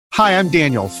Hi, I'm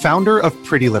Daniel, founder of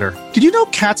Pretty Litter. Did you know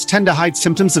cats tend to hide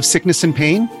symptoms of sickness and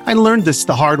pain? I learned this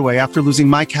the hard way after losing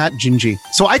my cat, Gingy.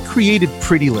 So I created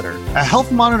Pretty Litter, a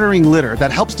health monitoring litter that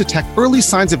helps detect early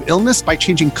signs of illness by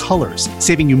changing colors,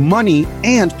 saving you money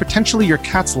and potentially your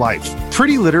cat's life.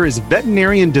 Pretty Litter is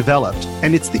veterinarian developed,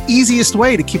 and it's the easiest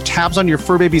way to keep tabs on your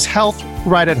fur baby's health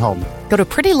right at home. Go to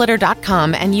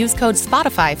prettylitter.com and use code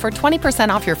SPOTIFY for 20%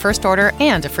 off your first order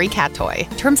and a free cat toy.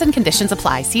 Terms and conditions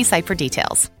apply. See site for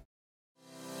details.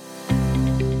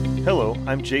 Hello,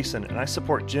 I'm Jason, and I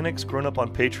support Gen X Grown Up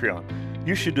on Patreon.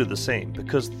 You should do the same,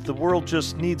 because the world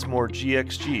just needs more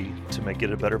GXG to make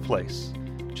it a better place.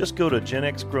 Just go to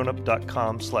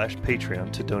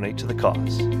genxgrownup.com/Patreon to donate to the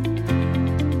cause.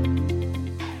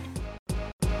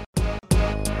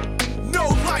 No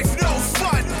life, no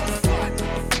fun.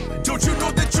 Don't you know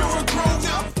that you're a grown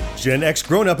up? Gen X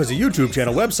Grown Up is a YouTube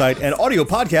channel, website, and audio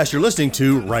podcast you're listening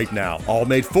to right now. All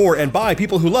made for and by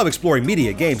people who love exploring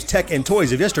media, games, tech, and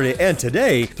toys of yesterday and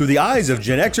today through the eyes of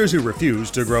Gen Xers who refuse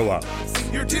to grow up.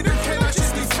 Your dinner cannot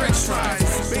just be french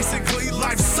fries. Basically,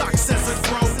 life sucks as a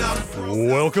grown up.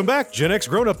 Welcome back, Gen X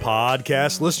Grown Up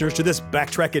podcast listeners, to this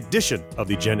backtrack edition of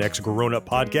the Gen X Grown Up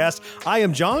podcast. I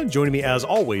am John. Joining me as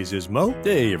always is Mo.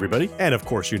 Hey, everybody. And of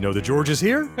course, you know that George is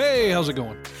here. Hey, how's it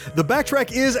going? The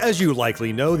backtrack is, as you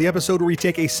likely know, the episode where we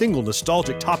take a single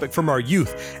nostalgic topic from our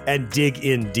youth and dig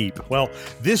in deep. Well,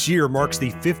 this year marks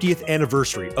the 50th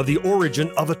anniversary of the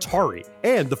origin of Atari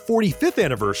and the 45th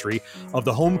anniversary of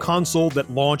the home console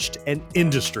that launched an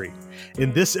industry.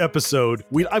 In this episode,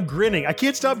 I'm grinning. I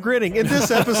can't stop grinning. In this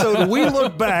episode, we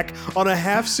look back on a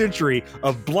half century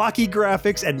of blocky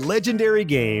graphics and legendary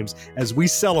games as we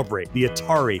celebrate the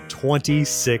Atari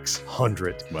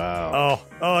 2600. Wow.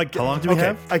 How long do we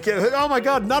have? Oh my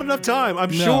God, not enough time,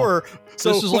 I'm sure.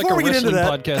 So this is like a wrestling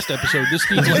podcast episode. This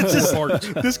needs like 4 parts.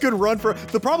 This could run for...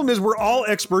 The problem is we're all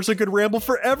experts and could ramble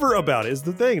forever about it, is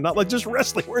the thing. Not like just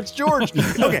wrestling where it's George.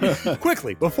 Okay,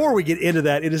 quickly, before we get into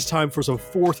that, it is time for some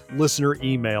fourth listener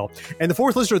email. And the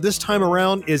fourth listener this time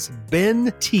around is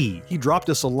Ben T. He dropped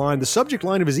us a line. The subject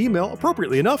line of his email,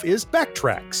 appropriately enough, is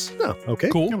Backtracks. Oh, okay.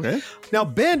 Cool. Okay. Now,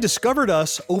 Ben discovered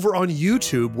us over on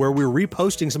YouTube where we're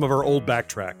reposting some of our old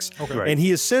Backtracks. Okay. Right. And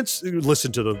he has since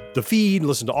listened to the feed,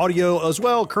 listened to audio as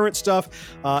well, current stuff,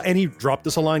 and he dropped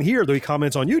us a line here, though he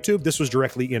comments on YouTube. This was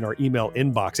directly in our email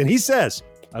inbox, and he says,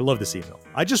 I love this email.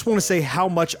 I just want to say how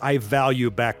much I value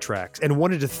Backtracks and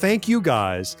wanted to thank you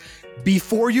guys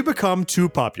before you become too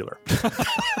popular.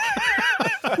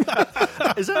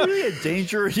 Is that really a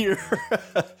danger here?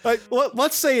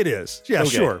 Let's say it is. Yeah, okay.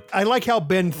 Sure. I like how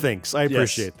Ben thinks. I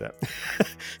appreciate that.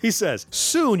 He says,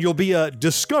 soon you'll be a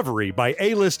discovery by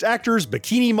A-list actors,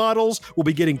 bikini models will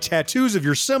be getting tattoos of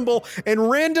your symbol, and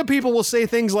random people will say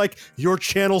things like, your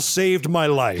channel saved my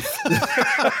life.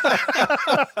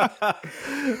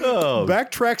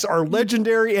 Backtracks are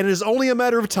legendary, and it is only a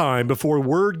matter of time before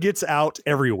word gets out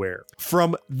everywhere.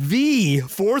 From the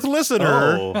fourth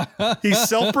listener, he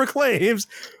self-proclaims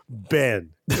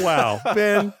Ben. Wow,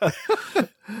 Ben.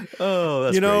 Oh,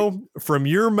 that's great. From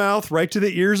your mouth right to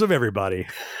the ears of everybody.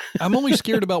 I'm only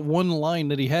scared about one line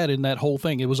that he had in that whole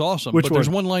thing. It was awesome. Which one? There's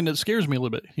one line that scares me a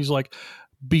little bit. He's like,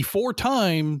 before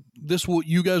time, this will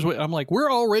you guys. I'm like,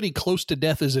 we're already close to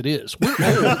death as it is. We're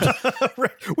old.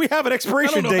 We have an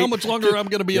expiration I don't know date. How much longer I'm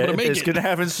going to be able to make it? It's going to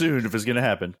happen soon if it's going to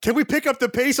happen. Can we pick up the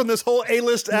pace on this whole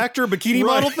A-list actor bikini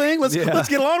model thing? Let's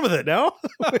get on with it now.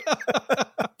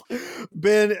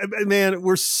 Ben, man,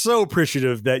 we're so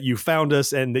appreciative that you found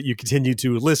us and that you continue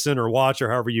to listen or watch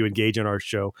or however you engage in our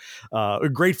show. We're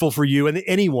grateful for you and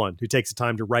anyone who takes the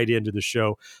time to write into the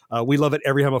show. We love it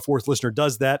every time a fourth listener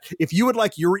does that. If you would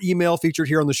like your email featured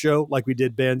here on the show, like we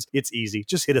did Ben's, it's easy.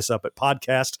 Just hit us up at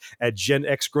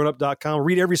podcast@genxgrownup.com.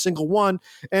 Read every single one.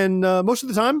 And most of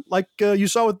the time, like you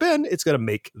saw with Ben, it's going to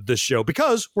make the show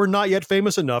because we're not yet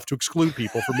famous enough to exclude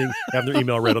people from having their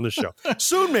email read on the show.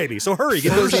 Soon, maybe. So hurry,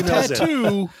 get those emails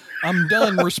in. I'm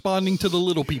done responding to the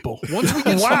little people. Once we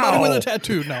get somebody with a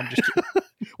tattoo. No, I'm just kidding.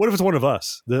 What if it's one of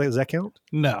us? Does that count?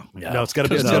 No, it's got to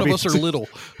be. Because none of us are little.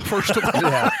 First of all,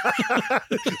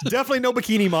 definitely no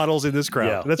bikini models in this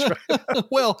crowd. Yeah. That's right.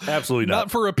 Well, absolutely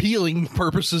not for appealing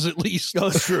purposes, at least. No,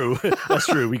 that's true. That's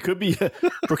true. We could be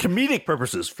for comedic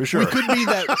purposes, for sure. We could be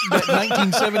that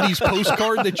 1970s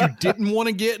postcard that you didn't want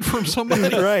to get from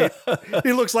somebody. Right.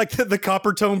 He looks like the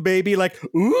copper tone baby. Like,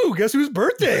 ooh, guess whose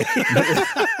birthday?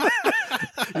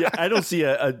 Yeah, I don't see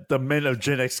the Men of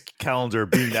Gen X calendar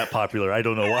being that popular. I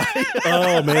don't know why.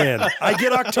 Oh, man. I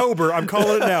get October. I'm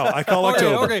calling it now. I call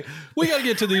October. Okay. We got to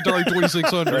get to the Atari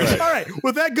 2600. All right.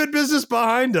 With that good business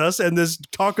behind us and this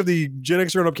talk of the Gen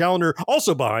X Grown Up calendar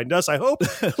also behind us, I hope,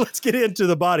 let's get into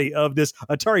the body of this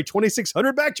Atari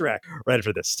 2600 backtrack right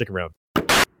after this. Stick around.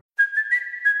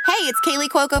 Hey, it's Kaylee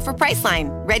Cuoco for Priceline.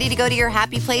 Ready to go to your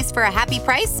happy place for a happy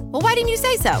price? Well, why didn't you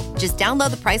say so? Just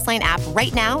download the Priceline app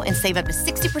right now and save up to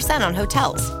 60% on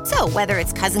hotels. So whether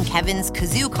it's Cousin Kevin's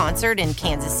Kazoo Concert in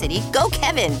Kansas City, go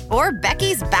Kevin, or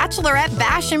Becky's Bachelorette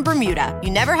Bash in Bermuda,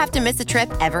 you never have to miss a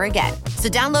trip ever again. So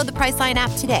download the Priceline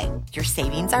app today. Your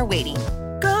savings are waiting.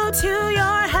 Go to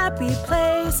your happy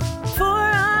place for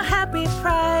a happy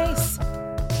price.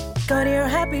 Go to your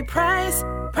happy price,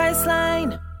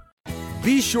 Priceline.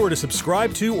 Be sure to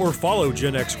subscribe to or follow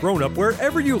Gen X Grown Up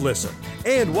wherever you listen.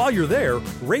 And while you're there,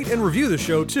 rate and review the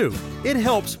show too. It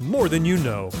helps more than you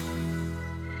know.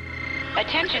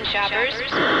 Attention shoppers,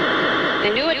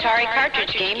 the new Atari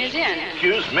cartridge game is in.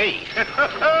 Excuse me.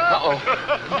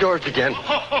 Uh-oh, George again.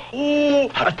 Ooh,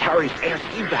 Atari's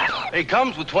ASC battle. It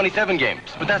comes with 27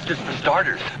 games, but that's just for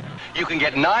starters. You can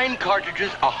get 9 cartridges,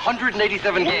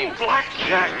 187 games.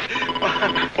 Blackjack.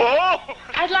 Oh!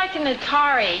 I'd like an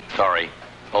Atari. Sorry,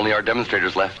 only our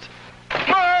demonstrators left.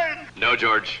 Mine! No,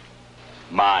 George.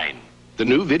 Mine. The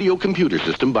new video computer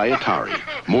system by Atari.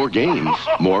 More games,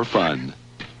 more fun.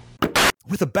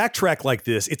 With a backtrack like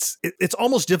this, it's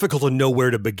almost difficult to know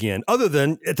where to begin, other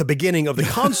than at the beginning of the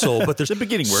console. But there's the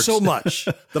beginning works. So much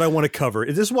that I want to cover.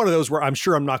 This is one of those where I'm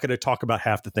sure I'm not going to talk about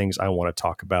half the things I want to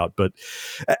talk about. But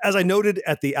as I noted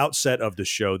at the outset of the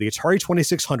show, the Atari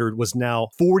 2600 was now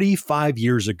 45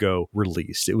 years ago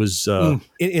released. It was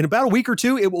in about a week or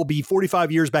two. It will be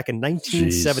 45 years back in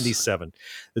 1977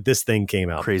 that this thing came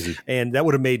out. Crazy. And that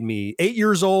would have made me 8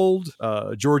 years old.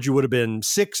 George, you would have been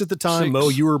 6 at the time. 6. Mo,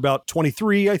 you were about 23.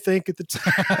 I think at the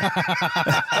time.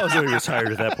 I was already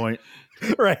retired at that point.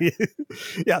 Right.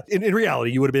 Yeah. In reality,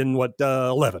 you would have been,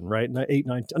 11, right? 8,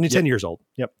 9, 10 years old.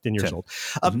 Yep, 10 years old.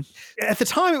 At the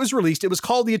time it was released, it was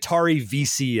called the Atari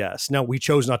VCS. Now, we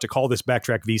chose not to call this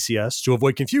backtrack VCS to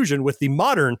avoid confusion with the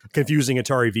modern confusing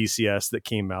Atari VCS that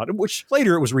came out, which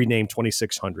later it was renamed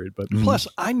 2600. But Plus,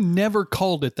 I never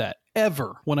called it that.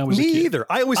 Ever when I was a kid. Me either.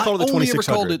 I always called it the 2600. I only ever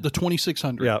called it the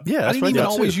 2600. Yeah. I didn't even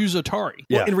always use Atari.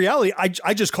 Well, in reality,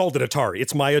 I just called it Atari.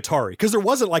 It's my Atari because there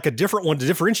wasn't like a different one to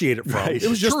differentiate it from. Right. It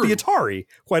was just the Atari,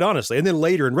 quite honestly. And then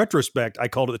later, in retrospect, I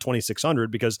called it the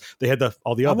 2600 because they had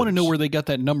all the others. I want to know where they got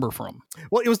that number from.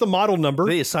 Well, it was the model number.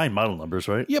 They assigned model numbers,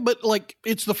 right? Yeah, but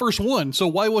it's the first one. So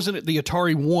why wasn't it the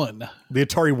Atari 1? The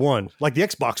Atari 1, like the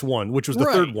Xbox One, which was the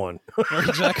third one.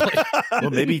 Exactly. Well,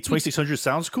 maybe 2600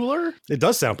 sounds cooler. It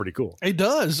does sound pretty cool. It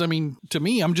does. I mean, to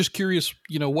me, I'm just curious,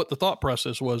 what the thought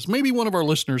process was. Maybe one of our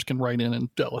listeners can write in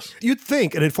and tell us. You'd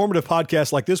think an informative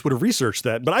podcast like this would have researched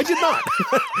that, but I did not.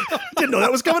 Didn't know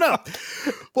that was coming up.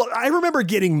 Well, I remember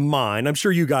getting mine. I'm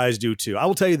sure you guys do too. I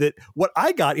will tell you that what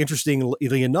I got,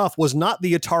 interestingly enough, was not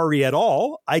the Atari at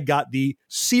all. I got the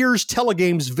Sears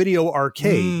Telegames Video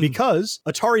Arcade because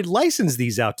Atari licensed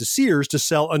these out to Sears to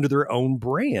sell under their own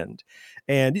brand.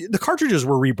 And the cartridges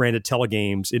were rebranded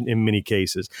Telegames in many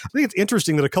cases. I think it's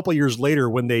interesting that a couple of years later,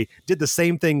 when they did the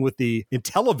same thing with in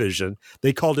Intellivision,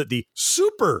 they called it the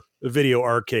Super Video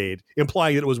Arcade,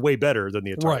 implying that it was way better than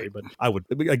the Atari. Right. But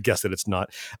I guess that it's not.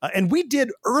 And we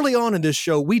did early on in this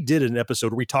show, we did an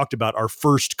episode where we talked about our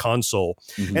first console.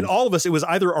 Mm-hmm. And all of us, it was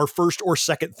either our first or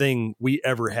second thing we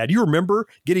ever had. You remember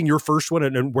getting your first one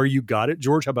and where you got it?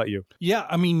 George, how about you? Yeah,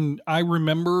 I mean, I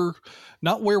remember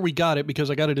not where we got it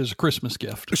because I got it as a Christmas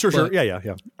gift. Sure. Yeah.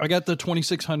 I got the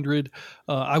 2600.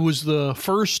 I was the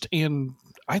first and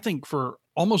I think for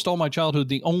almost all my childhood,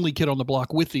 the only kid on the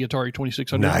block with the Atari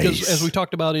 2600. Nice. Because as we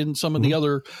talked about in some of the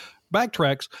other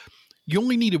backtracks, you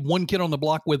only needed one kid on the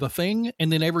block with a thing, and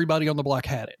then everybody on the block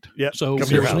had it. Yep. So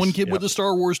there was one kid with the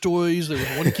Star Wars toys, there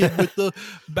was one kid with the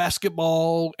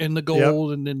basketball and the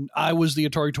gold, and then I was the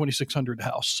Atari 2600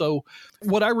 house. So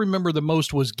what I remember the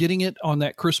most was getting it on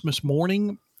that Christmas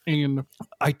morning. And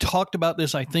I talked about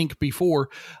this, I think, before.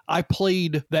 I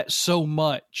played that so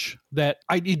much that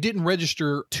it didn't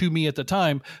register to me at the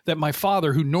time that my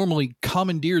father, who normally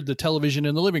commandeered the television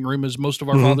in the living room, as most of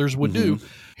our fathers would do,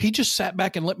 he just sat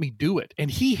back and let me do it.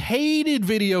 And he hated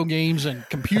video games and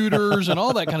computers and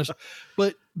all that kind of stuff.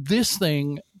 But this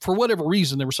thing, for whatever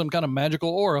reason, there was some kind of magical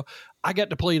aura. I got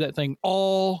to play that thing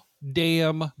all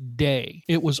damn day.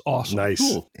 It was awesome. Nice.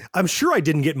 Cool. I'm sure I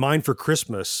didn't get mine for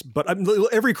Christmas, but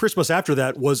every Christmas after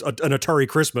that was an Atari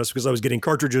Christmas because I was getting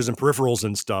cartridges and peripherals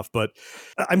and stuff. But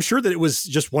I'm sure that it was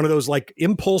just one of those like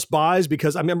impulse buys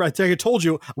because I remember I told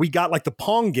you we got like the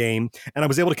Pong game and I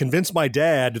was able to convince my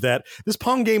dad that this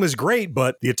Pong game is great,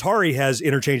 but the Atari has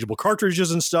interchangeable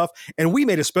cartridges and stuff. And we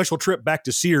made a special trip back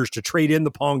to Sears to trade in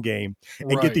the Pong game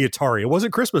and get the Atari. It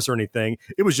wasn't Christmas or anything.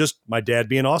 It was just my dad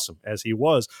being awesome as he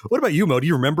was. What about you, Mo? Do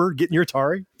you remember getting your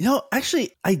Atari?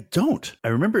 Actually, I don't. I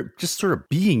remember just sort of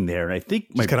being there. And I think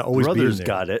my brothers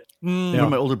got it. One of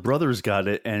my older brothers got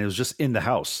it, and it was just in the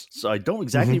house. So I don't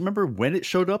exactly remember when it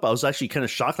showed up. I was actually kind of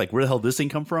shocked, like, where the hell did this thing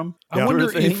come from? I wonder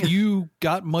if you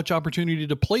got much opportunity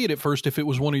to play it at first, if it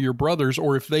was one of your brothers,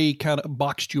 or if they kind of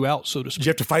boxed you out, so to speak. Did you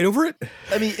have to fight over it?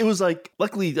 I mean, it was like,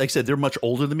 luckily, like I said, they're much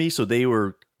older than me, so they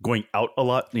were going out a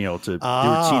lot, they were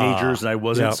teenagers and I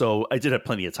wasn't, so I did have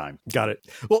plenty of time. Got it.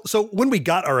 Well, so when we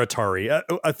got our Atari,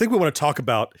 I think we want to talk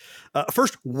about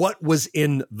first what was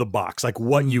in the box, like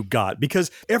what you got, because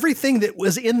everything that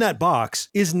was in that box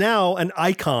is now an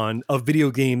icon of video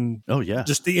game,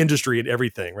 just the industry and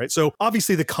everything, right? So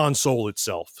obviously the console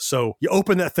itself. So you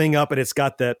open that thing up and it's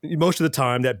got that, most of the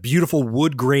time, that beautiful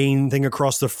wood grain thing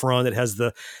across the front. It has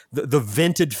the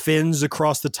vented fins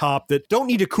across the top that don't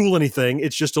need to cool anything.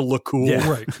 It's just to look cool. Yeah.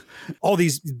 Right. All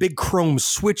these big chrome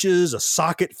switches, a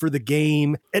socket for the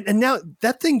game. And now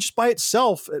that thing just by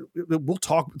itself, we'll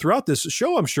talk throughout this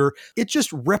show, I'm sure, it just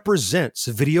represents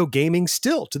video gaming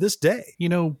still to this day.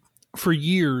 For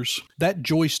years, that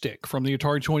joystick from the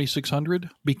Atari 2600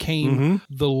 became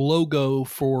the logo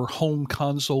for home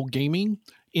console gaming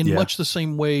in much the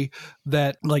same way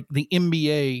that like the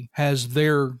NBA has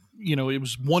their it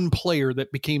was one player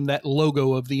that became that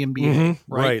logo of the NBA,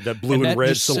 right? That blue and red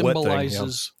just silhouette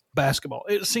symbolizes basketball.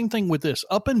 Same thing with this.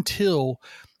 Up until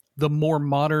the more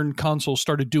modern consoles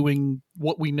started doing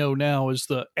what we know now as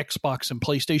the Xbox and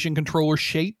PlayStation controller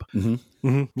shape,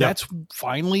 that's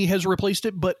finally has replaced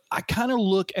it. But I kind of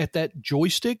look at that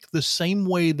joystick the same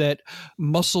way that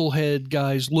musclehead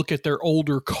guys look at their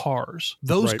older cars.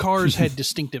 Those cars had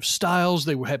distinctive styles.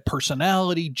 They had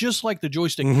personality, just like the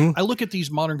joystick. I look at these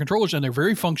modern controllers and they're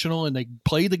very functional and they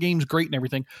play the games great and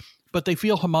everything, but they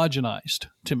feel homogenized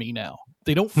to me now.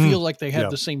 They don't feel like they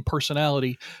have the same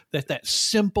personality that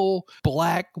simple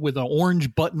black with an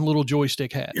orange button little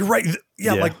joystick had. You're right.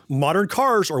 Yeah, like modern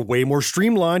cars are way more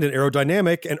streamlined and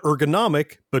aerodynamic and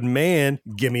ergonomic, but man,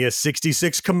 give me a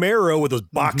 66 Camaro with those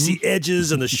boxy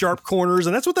edges and the sharp corners,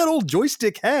 and that's what that old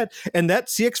joystick had. And that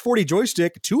CX40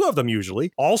 joystick, 2 of them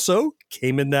usually, also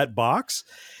came in that box.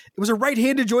 It was a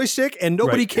right-handed joystick, and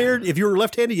nobody cared if you were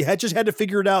left-handed. You just had to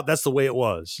figure it out. That's the way it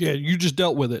was. Yeah, you just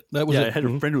dealt with it. That was it. I had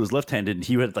a friend who was left-handed, and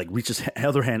he would like reach his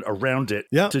other hand around it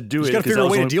to do it. You got to figure out a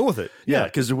way to deal with it. Yeah,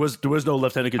 because there was no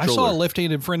left-handed controller. I saw a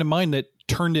left-handed friend of mine that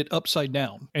turned it upside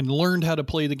down and learned how to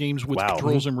play the games with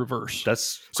controls in reverse.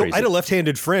 That's crazy. So I had a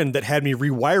left-handed friend that had me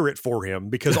rewire it for him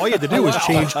because all you had to do was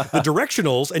change the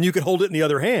directionals and you could hold it in the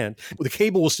other hand. The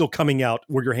cable was still coming out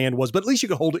where your hand was, but at least you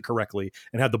could hold it correctly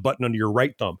and have the button under your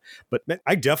right thumb. But man,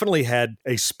 I definitely had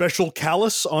a special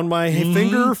callus on my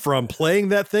finger from playing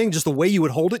that thing, just the way you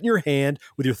would hold it in your hand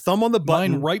with your thumb on the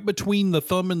button. Mine right between the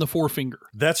thumb and the forefinger.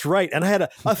 That's right. And I had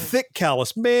a thick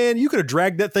callus. Man, you could have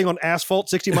dragged that thing on asphalt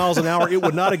 60 miles an hour. It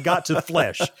would not have got to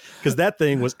flesh because that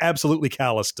thing was absolutely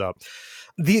calloused up.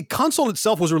 The console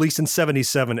itself was released in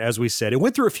 1977, as we said. It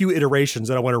went through a few iterations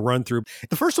that I want to run through.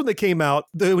 The first one that came out,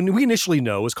 when we initially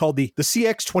know, is called the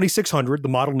CX2600. The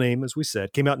model name, as we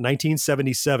said, came out in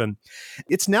 1977.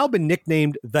 It's now been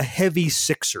nicknamed the Heavy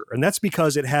Sixer, and that's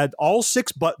because it had all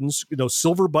 6 buttons,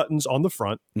 silver buttons on the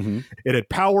front. It had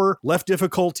power, left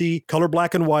difficulty, color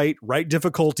black and white, right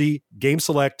difficulty, game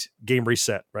select, game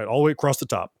reset, right, all the way across the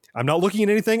top. I'm not looking at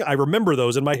anything. I remember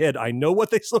those in my head. I know what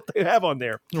they have on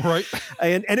there. Right.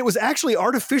 And it was actually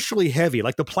artificially heavy.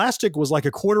 Like the plastic was like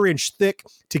a 1/4 inch thick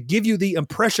to give you the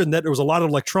impression that there was a lot of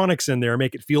electronics in there and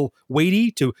make it feel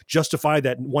weighty to justify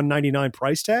that $199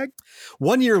 price tag.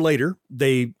 1 year later,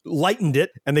 they lightened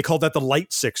it and they called that the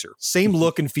Light Sixer. Same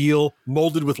look and feel,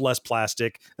 molded with less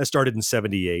plastic. That started in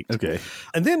 1978. Okay.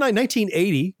 And then in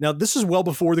 1980, now this is well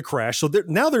before the crash. So we're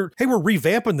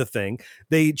revamping the thing.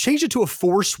 They changed it to a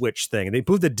 4-switch thing. They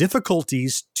moved the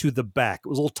difficulties to the back. It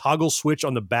was a little toggle switch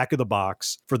on the back of the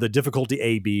box for the difficulty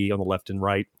A, B on the left and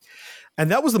right. And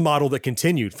that was the model that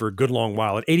continued for a good long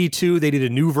while. At 82, they did a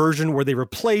new version where they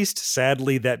replaced,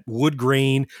 sadly, that wood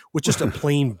grain with just a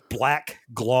plain black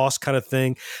gloss kind of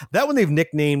thing. That one they've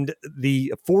nicknamed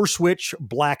the 4-switch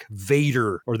Black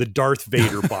Vader, or the Darth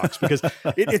Vader box, because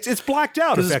it's blacked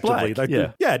out effectively.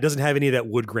 It doesn't have any of that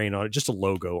wood grain on it, just a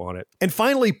logo on it. And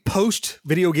finally, post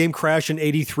video game crash in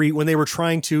 83, when they were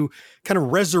trying to kind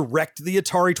of resurrect the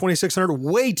Atari 2600,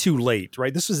 way too late,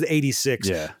 right? This was 86.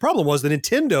 Problem was the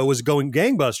Nintendo was going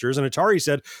gangbusters, and Atari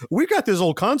said, we got this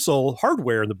old console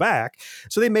hardware in the back.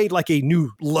 So they made like a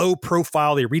new low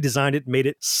profile. They redesigned it, made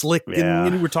it slick.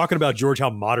 And we're talking about, George, how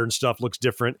modern stuff looks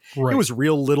different. Right. It was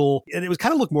real little, and it was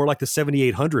kind of looked more like the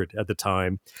 7800 at the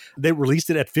time. They released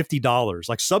it at $50,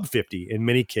 like sub 50 in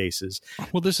many cases.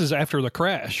 Well, this is after the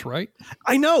crash, right?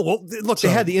 I know. Well, look, they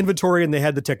had the inventory and they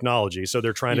had the technology, so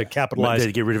they're trying to capitalize. They had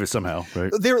to get rid of it somehow,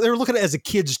 right? They were looking at it as a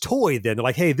kid's toy then. They're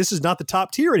like, hey, this is not the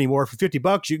top tier anymore. For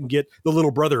 $50, you can get the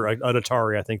little brother, an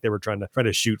Atari, I think they were trying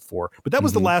to shoot for. But that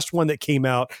was the last one that came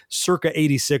out circa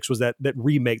 86, was that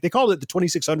remake. They called it the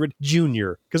 2600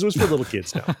 Junior because it was for little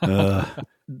kids now.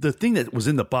 The thing that was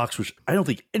in the box, which I don't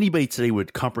think anybody today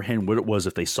would comprehend what it was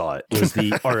if they saw it, was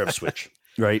the RF switch.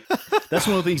 Right. That's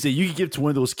one of the things that you could give to one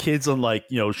of those kids on, like,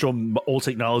 show them old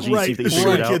technology, right. See if they can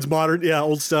figure it out. Kids modern,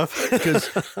 old stuff. Because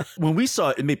when we saw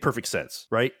it, it made perfect sense,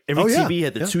 right? Every TV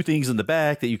had the two things in the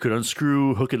back that you could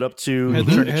unscrew, hook it up to, had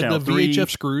turn the, to channel the 3. VHF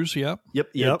screws, Yep.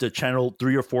 You had the channel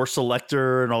 3 or 4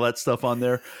 selector and all that stuff on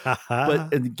there.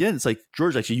 And again, it's like,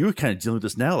 George, actually, you're kind of dealing with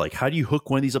this now. Like, how do you hook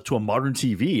one of these up to a modern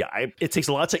TV? It takes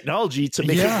a lot of technology to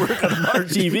make it work on a modern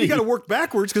TV. You got to work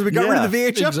backwards because we got rid of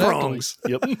the VHF prongs.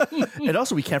 Yep. And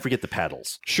also, we can't forget the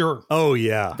paddles. Sure. Oh,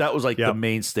 yeah. That was like the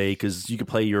mainstay, because you could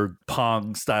play your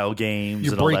Pong style games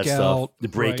your and all that stuff. The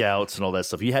breakouts and all that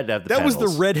stuff. You had to have the paddles. That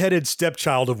was the redheaded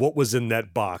stepchild of what was in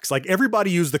that box. Like, everybody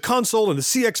used the console and the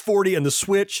CX40 and the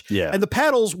Switch. Yeah. And the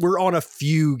paddles were on a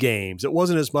few games. It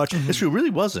wasn't as much. It's true. It really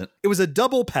wasn't. It was a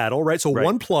double paddle, right? So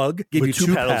one plug gave you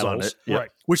two paddles on it. Yep. Right.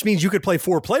 Which means you could play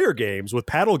 4-player games with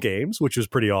paddle games, which was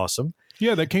pretty awesome.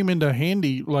 Yeah, that came into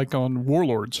handy like on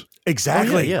Warlords.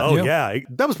 Exactly. Oh, yeah.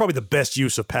 That was probably the best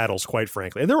use of paddles, quite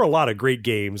frankly. And there were a lot of great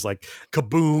games like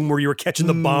Kaboom, where you were catching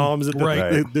the bombs and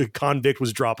the convict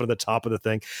was dropping at the top of the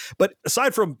thing. But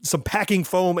aside from some packing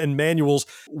foam and manuals,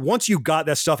 once you got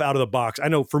that stuff out of the box, I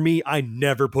know for me, I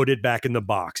never put it back in the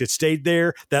box. It stayed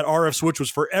there. That RF switch was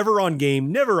forever on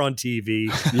game, never on TV.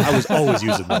 I was always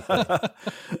using that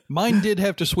thing. Mine did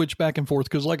have to switch back and forth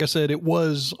because, like I said, it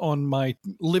was on my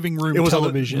living room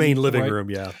television. On the main living room,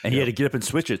 yeah. And you had to get up and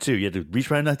switch it, too. You had to reach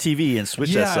around that TV and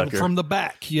switch that sucker. From the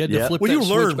back. You had to flip when that you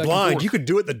learn switch blind, you could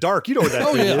do it in the dark. You know what that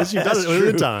thing is. You've done it a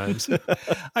million times.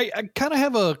 I kind of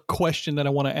have a question that I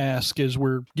want to ask as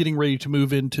we're getting ready to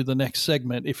move into the next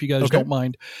segment, if you guys don't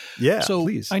mind. Yeah, so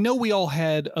please. I know we all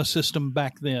had a system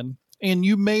back then, and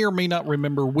you may or may not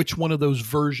remember which one of those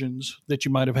versions that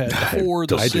you might have had. The 4,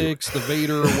 the 6, the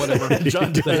Vader, or whatever.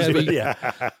 The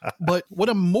heavy. But what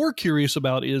I'm more curious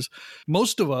about is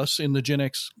most of us in the Gen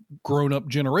X grown-up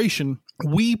generation,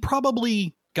 we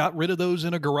probably got rid of those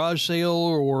in a garage sale,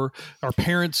 or our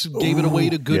parents gave it away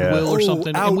to Goodwill or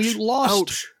something. And we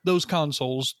lost those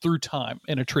consoles through time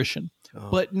and attrition.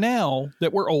 But now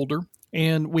that we're older,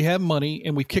 and we have money,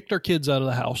 and we've kicked our kids out of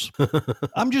the house,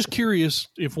 I'm just curious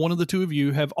if one of the two of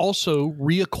you have also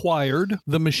reacquired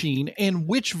the machine, and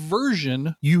which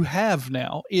version you have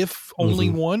now, if only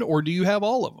one, or do you have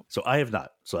all of them? So I have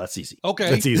not. So that's easy. Okay.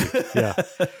 That's easy. Yeah.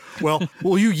 Well,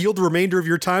 will you yield the remainder of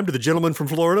your time to the gentleman from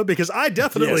Florida? Because I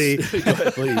definitely... Yes. Go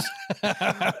ahead, please.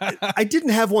 I didn't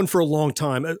have one for a long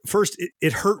time. At first,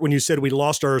 it hurt when you said we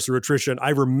lost ours through attrition. I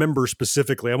remember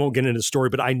specifically, I won't get into the story,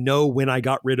 but I know when I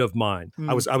got rid of mine.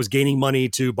 I was gaining money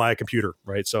to buy a computer,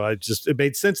 right? So it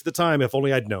made sense at the time, if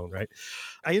only I'd known, right?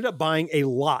 I ended up buying a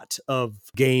lot of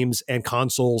games and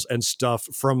consoles and stuff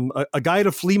from a guy at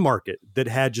a flea market that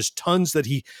had just tons that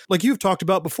he, like you've talked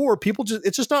about before,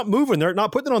 it's just not moving. They're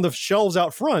not putting it on the shelves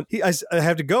out front. I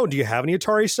have to go, do you have any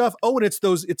Atari stuff? Oh, and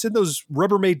it's in those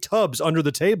Rubbermaid tubs under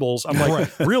the tables. I'm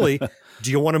like, really?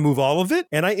 Do you want to move all of it?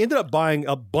 And I ended up buying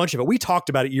a bunch of it. We talked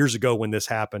about it years ago when this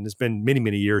happened. It's been many,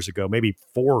 many years ago, maybe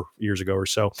 4 years ago or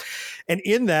so. And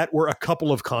in that were a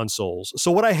couple of consoles.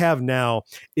 So what I have now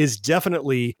is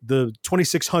definitely the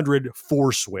 2600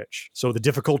 4-switch. So the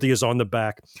difficulty is on the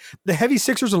back. The heavy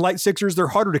Sixers and light Sixers, they're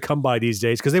harder to come by these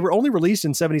days because they were only released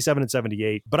in 77 and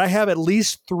 78. But I have at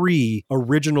least 3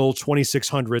 original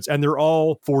 2600s, and they're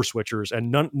all 4-switchers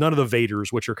and none of the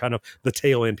Vaders, which are kind of the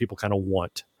tail end people kind of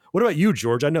want. What about you,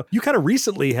 George? I know you kind of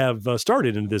recently have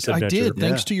started in this adventure. I did,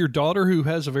 thanks to your daughter who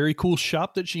has a very cool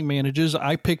shop that she manages.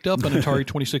 I picked up an Atari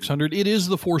 2600. It is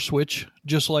the 4-switch,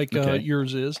 just like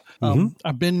yours is.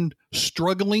 I've been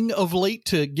struggling of late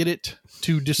to get it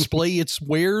to display its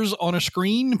wares on a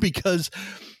screen because,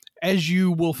 as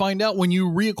you will find out when you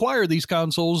reacquire these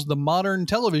consoles, the modern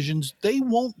televisions, they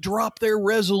won't drop their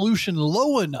resolution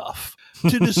low enough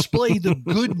to display the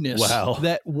goodness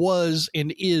that was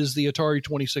and is the Atari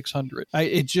 2600.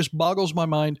 It just boggles my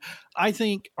mind. I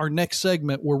think our next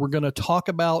segment, where we're going to talk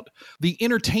about the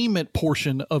entertainment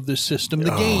portion of this system,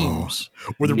 the games,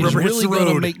 where the rubber hits really the road,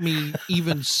 going to make me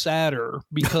even sadder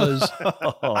because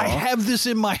I have this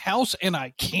in my house and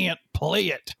I can't play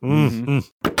it.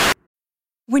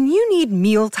 When you need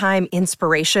mealtime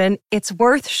inspiration, it's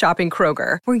worth shopping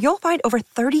Kroger, where you'll find over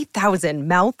 30,000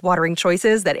 mouth-watering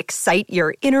choices that excite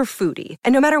your inner foodie.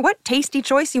 And no matter what tasty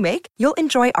choice you make, you'll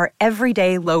enjoy our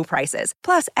everyday low prices,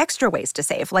 plus extra ways to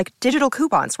save, like digital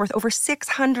coupons worth over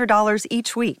 $600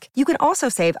 each week. You can also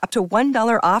save up to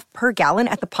 $1 off per gallon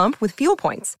at the pump with fuel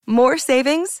points. More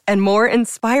savings and more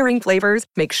inspiring flavors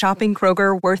make shopping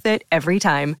Kroger worth it every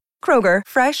time. Kroger,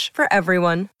 fresh for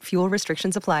everyone. Fuel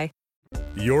restrictions apply.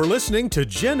 You're listening to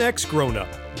Gen X Grown Up.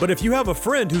 But if you have a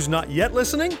friend who's not yet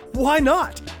listening, why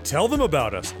not? Tell them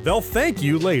about us. They'll thank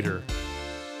you later.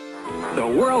 The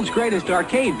world's greatest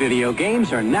arcade video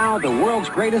games are now the world's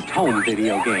greatest home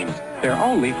video games. They're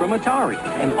only from Atari,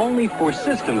 and only for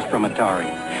systems from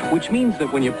Atari, which means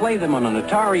that when you play them on an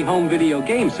Atari home video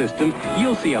game system,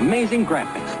 you'll see amazing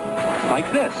graphics,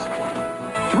 like this,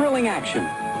 thrilling action,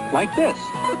 like this.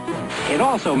 It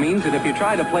also means that if you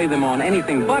try to play them on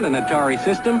anything but an Atari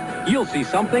system, you'll see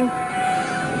something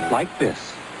like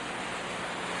this.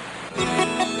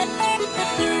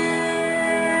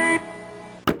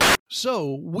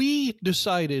 So we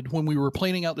decided when we were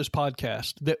planning out this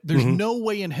podcast that there's no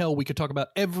way in hell we could talk about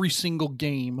every single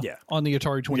game on the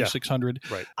Atari 2600.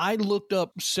 Yeah, right. I looked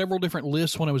up several different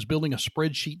lists when I was building a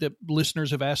spreadsheet that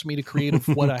listeners have asked me to create of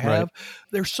what I have.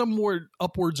 There's somewhere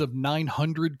upwards of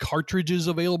 900 cartridges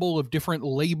available of different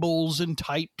labels and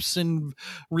types and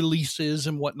releases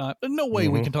and whatnot. No way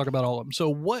we can talk about all of them. So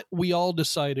what we all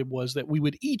decided was that we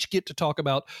would each get to talk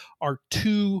about our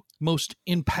two most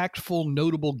impactful,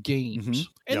 notable games.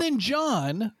 And then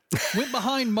John went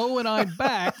behind Mo and I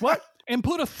back and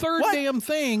put a third damn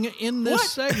thing in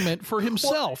this segment for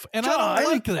himself. And John, I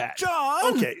don't like that.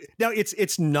 John! Okay, now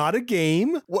it's not a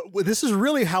game. This is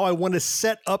really how I want to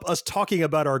set up us talking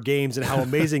about our games and how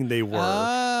amazing they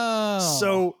were.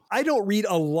 So I don't read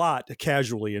a lot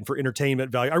casually and for entertainment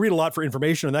value. I read a lot for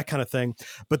information and that kind of thing.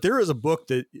 But there is a book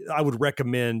that I would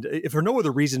recommend, if for no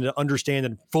other reason, to understand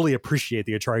and fully appreciate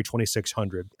the Atari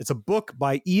 2600. It's a book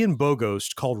by Ian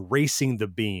Bogost called Racing the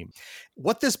Beam.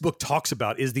 What this book talks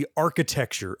about is the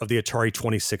architecture of the Atari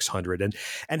 2600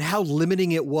 and how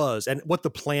limiting it was and what the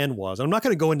plan was. And I'm not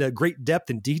going to go into great depth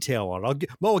and detail on it.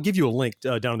 I'll give you a link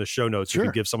down in the show notes. You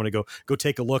can give someone to go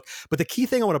take a look. But the key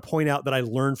thing I want to point out that I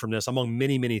learned from this, among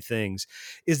many, many things,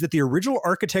 is that the original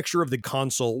architecture of the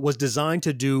console was designed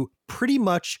to do pretty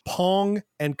much Pong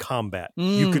and combat.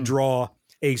 You could draw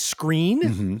a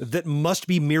screen that must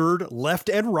be mirrored left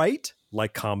and right,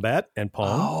 like combat and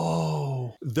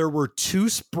Pong. There were two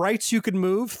sprites you could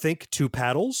move, think two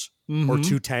paddles or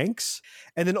two tanks.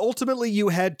 And then ultimately you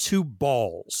had two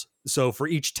balls. So for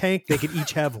each tank, they could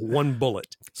each have one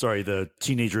bullet. Sorry, the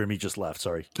teenager in me just laughed.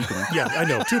 Sorry. Keep going. Yeah, I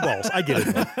know. Two balls. I get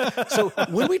it. So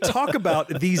when we talk about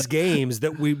these games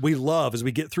that we love as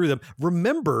we get through them,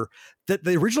 remember that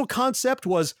the original concept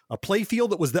was a play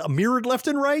field that was mirrored left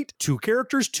and right, two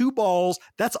characters, two balls.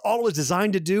 That's all it was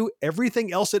designed to do.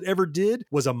 Everything else it ever did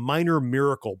was a minor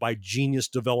miracle by genius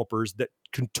developers that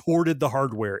contorted the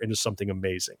hardware into something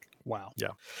amazing. Wow.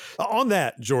 Yeah. On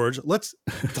that, George, let's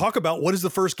talk about what is the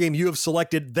first game you have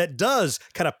selected that does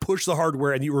kind of push the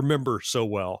hardware and you remember so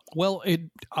well. Well, it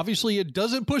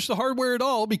doesn't push the hardware at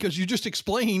all because you just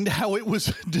explained how it was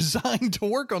designed to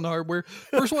work on the hardware.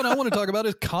 First one I want to talk about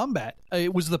is Combat.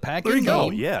 It was the pack-in game.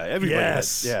 Oh, yeah. Everybody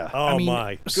has. Yeah. Oh,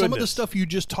 my goodness. Some of the stuff you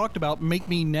just talked about make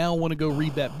me now want to go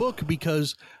read that book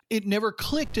because it never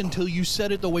clicked until you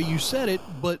said it the way you said it.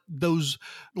 But those,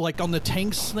 like on the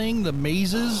tanks thing, the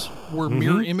mazes were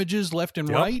mirror images left and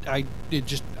right.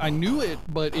 I knew it,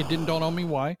 but it didn't dawn on me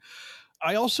why.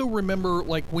 I also remember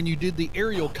like when you did the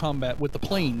aerial combat with the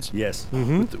planes. Yes,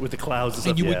 with the clouds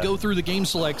and you would go through the game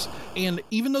selects, and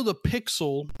even though the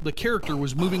character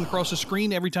was moving across the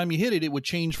screen every time you hit it, it would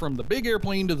change from the big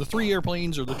airplane to the 3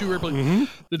 airplanes or the 2 airplanes,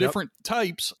 the different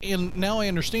types. And now I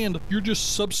understand you're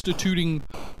just substituting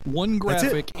one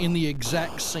graphic in the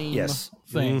exact same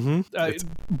thing.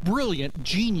 Brilliant,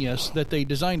 genius that they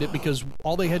designed it, because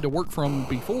all they had to work from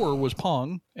before was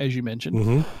Pong, as you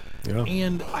mentioned. Yeah.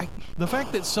 And the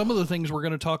fact that some of the things we're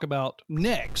going to talk about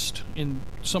next in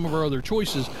some of our other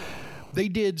choices, they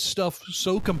did stuff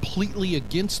so completely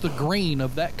against the grain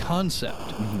of that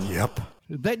concept. Yep.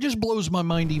 That just blows my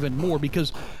mind even more,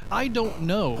 because I don't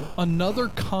know another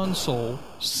console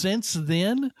since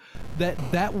then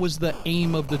that was the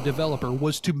aim of the developer,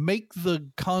 was to make the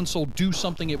console do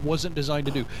something it wasn't designed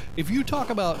to do. If you talk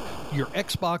about your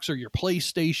Xbox or your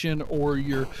PlayStation or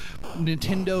your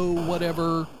Nintendo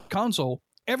whatever console,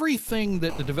 everything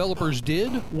that the developers did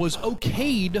was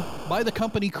okayed by the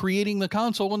company creating the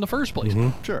console in the first place.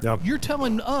 Sure. Yep. You're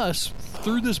telling us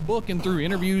through this book and through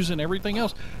interviews and everything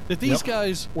else that these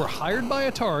guys were hired by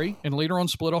Atari and later on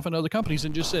split off into other companies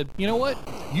and just said, you know what?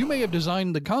 You may have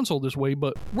designed the console this way,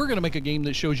 but we're going to make a game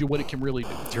that shows you what it can really do.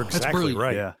 You're That's exactly brilliant.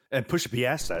 right. Yeah. And push it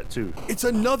past that, too. It's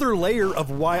another layer of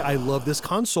why I love this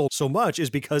console so much, is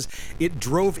because it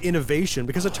drove innovation.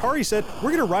 Because Atari said, we're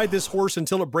going to ride this horse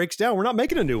until it breaks down. We're not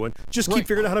making a new one. Just keep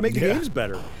figuring out how to make the games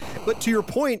better. But to your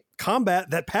point, Combat,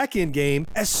 that pack-in game,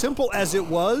 as simple as it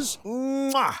was,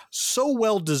 so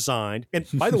well designed. And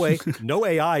by the way, no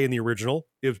AI in the original.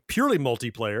 It was purely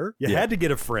multiplayer. You had to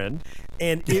get a friend.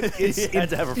 And it's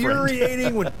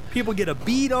infuriating when people get a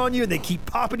beat on you and they keep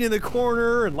popping you in the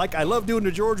corner. And like I love doing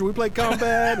to George when we play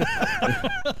Combat.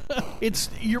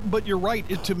 But you're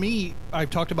right. To me,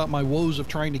 I've talked about my woes of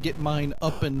trying to get mine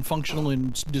up and functional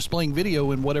and displaying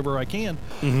video and whatever I can.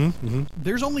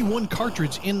 There's only one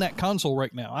cartridge in that console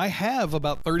right now. I have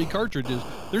about 30 cartridges.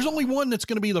 There's only one that's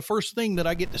going to be the first thing that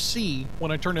I get to see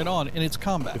when I turn it on, and it's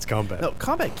Combat. It's Combat. No,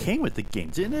 Combat came with the game,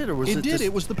 didn't it? Or was it did. Just...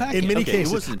 It was the package. In many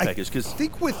cases. It was in the package. I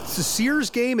think with the Sears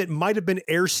game, it might have been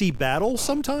Air Sea Battle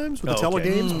sometimes with the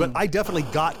telegames, but I definitely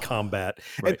got Combat.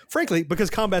 And frankly, because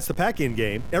Combat's the pack-in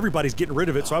game, everybody's getting rid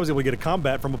of it, so I was able to get a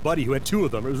Combat from a buddy who had two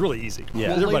of them. It was really easy.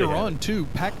 Yeah. Well, later on, too,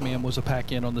 Pac-Man was a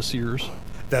pack-in on the Sears.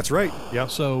 That's right. Yeah.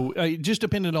 So it just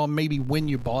depended on maybe when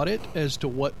you bought it as to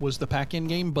what was the pack-in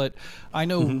game. But I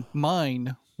know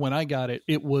mine, when I got it,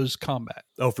 it was Combat.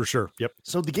 Oh, for sure. Yep.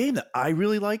 So the game that I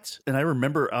really liked, and I don't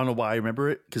know why I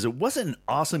remember it, because it wasn't an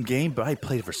awesome game, but I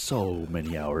played it for so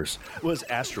many hours, was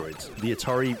Asteroids, the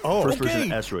Atari first version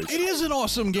of Asteroids. It is an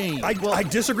awesome game. I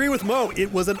disagree with Mo.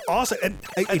 It was an awesome, and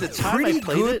at the time I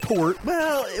played good it, port.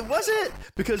 Well, it wasn't,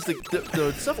 because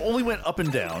the stuff only went up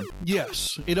and down.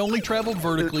 Yes, it only traveled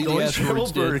vertically.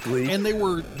 And they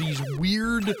were these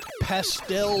weird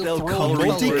pastel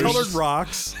multicolored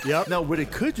rocks. Yep. Now, what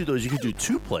it could do, though, is you could do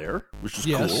 2-player, which is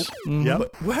cool. Yep.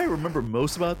 But what I remember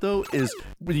most about, though, is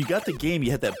when you got the game,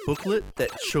 you had that booklet that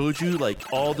showed you, like,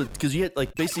 all the... Because you had,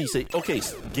 like, basically say, okay,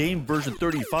 game version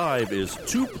 35 is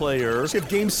 2-player. So you have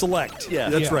game select. Yeah.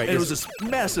 That's right. And it was this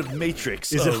massive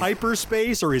matrix. Is it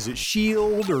hyperspace, or is it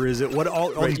shield, or is it what all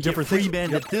these different things?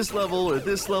 Freeman at this level or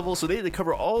this level. So they had to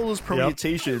cover all those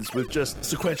permutations with just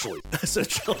sequentially,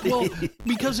 essentially. Well,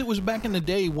 because it was back in the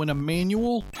day when a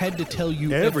manual had to tell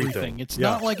you everything. It's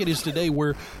not like it is today,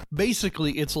 where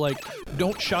basically it's like,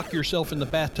 don't shock yourself in the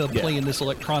bathtub playing this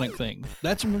electronic thing.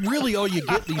 That's really all you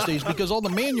get these days, because all the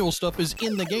manual stuff is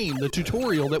in the game. The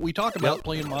tutorial that we talk about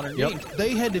playing modern games,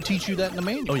 they had to teach you that in the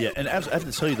manual. Oh yeah, and I have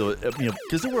to tell you though,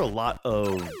 because there were a lot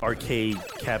of arcade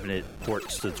cabinet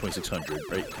ports to the 2600,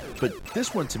 right? But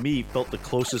this one to me felt the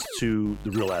closest to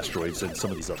the real Asteroids than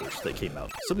some of these others that came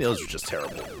out. Some of the others were just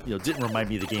terrible. Didn't remind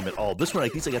me of the game at all. This one,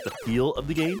 at least I got the feel of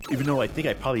the game, even though I think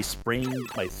I probably sprained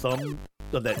my thumb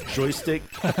of that joystick,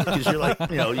 because you're like,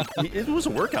 it was a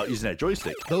workout using that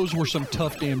joystick. Those were some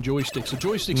tough damn joysticks. The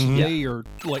joysticks today are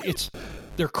like,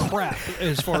 they're crap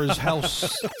as far as how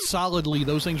solidly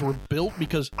those things were built,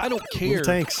 because I don't care.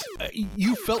 Tanks.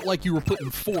 You felt like you were putting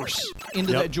force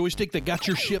into that joystick that got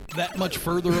your ship that much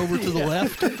further over to the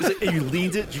left. And you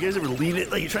leaned it. Did you guys ever lean it?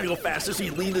 Like, you're trying to go faster, so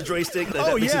you lean the joystick.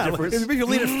 That makes a difference. If you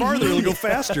lean it farther, it'll go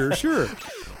faster. Sure.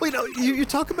 Well, you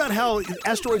talk about how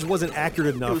Asteroids wasn't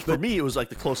accurate enough. For me, it was like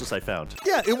the closest I found.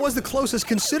 Yeah, it was the closest.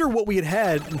 Consider what we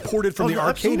had imported from the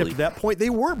arcade up to that point.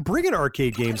 They weren't bringing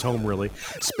arcade games home, really.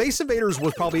 Space Invaders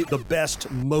was probably the best,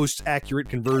 most accurate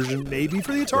conversion, maybe,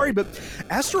 for the Atari, but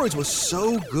Asteroids was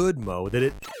so good, Mo,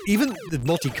 that even the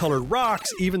multicolored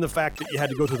rocks, even the fact that you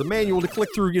had to go through the manual to click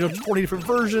through, 20 different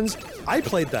versions, I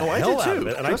played the hell out of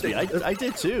it. And I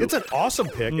did too. It's an awesome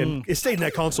pick, and it stayed in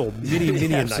that console many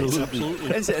nights.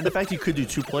 Absolutely. And the fact you could do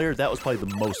 2-player, that was probably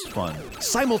the most fun.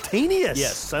 Simultaneous?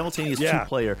 Yes, simultaneous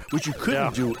 2-player, which you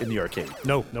couldn't do in the arcade.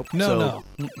 No.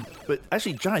 But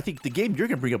actually, John, I think the game you're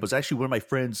going to bring up was actually one of my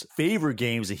friend's favorite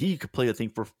games, and he could play the thing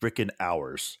for freaking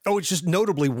hours. Oh, it's just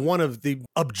notably one of the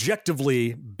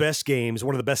objectively best games,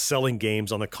 one of the best-selling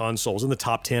games on the consoles, in the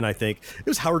top 10, I think. It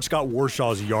was Howard Scott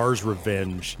Warshaw's Yar's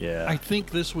Revenge. Yeah. I think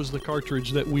this was the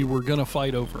cartridge that we were going to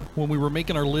fight over when we were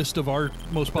making our list of our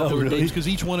most popular games, because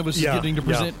each one of us is getting to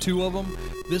present two of them.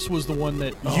 This was the one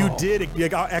that... You did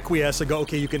acquiesce and go,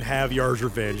 okay, you can have Yar's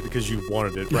Revenge because you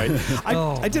wanted it, right?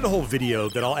 I did a whole video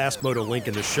that I'll ask Mo to link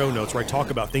in the show notes where I talk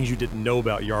about things you didn't know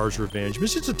about Yar's Revenge. But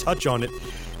just to touch on it,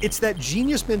 it's that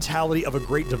genius mentality of a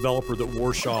great developer that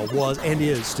Warshaw was and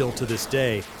is still to this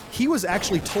day. He was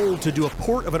actually told to do a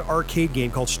port of an arcade game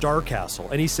called Star Castle,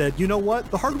 and he said, you know what?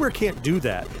 The hardware can't do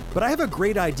that, but I have a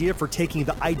great idea for taking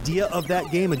the idea of that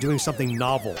game and doing something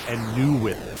novel and new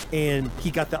with it. And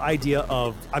he got the idea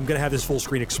of, I'm going to have this full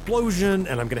screen explosion,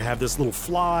 and I'm going to have this little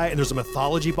fly, and there's a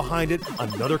mythology behind it.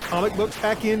 Another comic book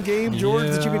pack-in game, George,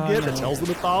 that you can get that tells the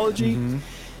mythology.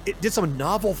 It did some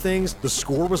novel things. The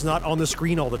score was not on the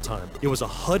screen all the time. It was a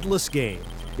HUD-less game.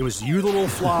 It was you, the little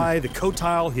fly, the coat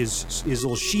tile, his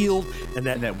little shield, and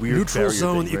that weird neutral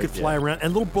zone that you could fly around, and a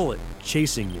little bullet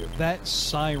chasing you. That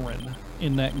siren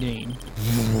in that game.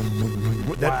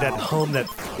 That hum, that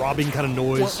throbbing kind of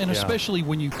noise. Well, and especially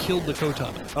when you killed the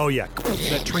Kotan. Oh, yeah.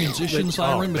 That transition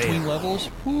siren between levels.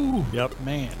 Whew,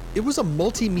 man. It was a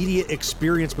multimedia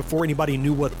experience before anybody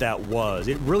knew what that was.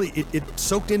 It really, it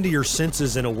soaked into your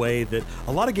senses in a way that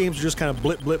a lot of games were just kind of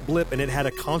blip, blip, blip, and it had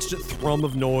a constant thrum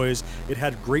of noise. It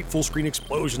had great full screen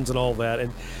explosions and all that.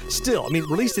 And still, I mean,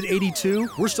 released in '82,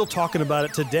 we're still talking about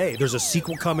it today. There's a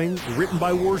sequel coming, written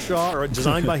by Warshaw, or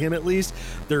designed by him at least.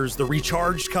 There's the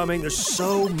Recharged coming. There's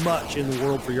so much in the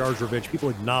world for Yar's Revenge. People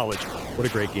acknowledge what a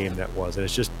great game that was. And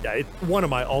it's just one of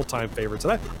my all-time favorites.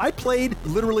 And I played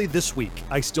literally this week.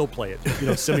 I still play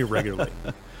it, semi-regularly.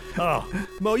 Oh,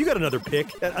 Mo, you got another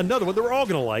pick. Another one that we're all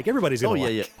going to like. Everybody's going to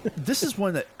like. Oh, yeah. This is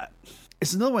one that...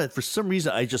 It's another one that for some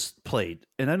reason I just played.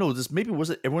 And I know this maybe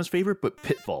wasn't everyone's favorite, but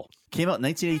Pitfall came out in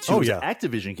 1982. It was an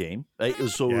Activision game. Right? It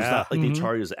was not like the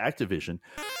Atari, it was Activision.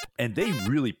 And they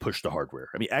really pushed the hardware.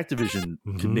 I mean, Activision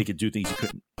could make it do things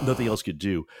nothing else could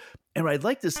do. And I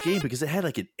liked this game because it had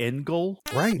like an end goal.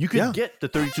 Right. You could get the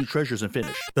 32 treasures and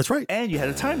finish. That's right. And you had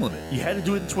a time limit. You had to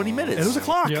do it in 20 minutes. And it was a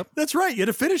clock. Yep. That's right. You had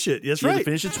to finish it. That's right. You had to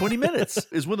finish in 20 minutes.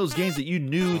 It's one of those games that you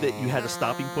knew that you had a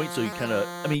stopping point. So you kind of,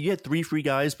 I mean, you had 3 free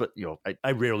guys, but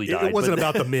I rarely died. It wasn't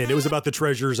about the men. It was about the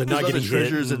treasures and not getting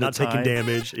hit and not taking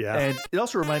damage. Yeah. And it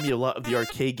also reminded me a lot of the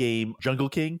arcade game Jungle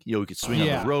King. You could swing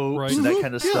on the ropes and that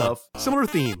kind of stuff. Similar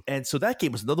theme. And so that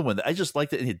game was another one that I just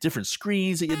liked it. It had different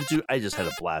screens that you had to do. I just had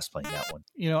a blast playing that one.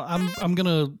 I'm going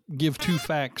to give 2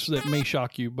 facts that may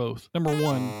shock you both. Number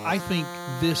 1, I think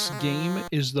this game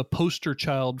is the poster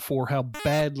child for how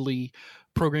badly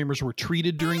programmers were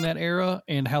treated during that era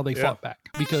and how they fought back,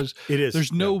 because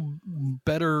there's no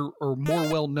better or more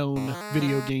well-known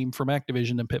video game from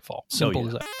Activision than Pitfall. Simple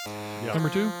as that. Number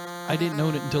 2, I didn't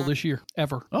own it until this year,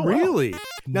 ever. Oh, really? Wow.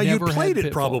 Now, you played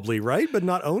it probably, right? But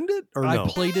not owned it? Or no? I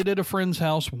played it at a friend's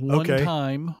house one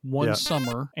time,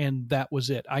 summer, and that was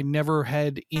it. I never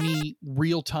had any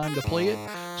real time to play it.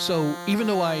 So even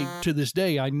though to this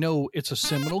day, I know it's a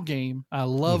seminal game. I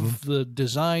love the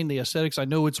design, the aesthetics. I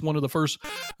know it's one of the first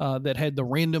that had the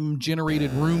random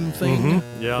generated room thing,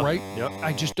 right? Yep.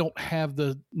 I just don't have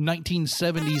the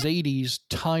 1970s, 80s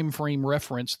time frame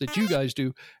reference that you guys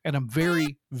do. And I'm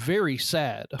very, very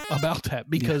sad about that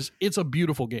because it's a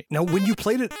beautiful game. Now, when you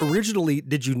played it originally,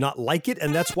 did you not like it?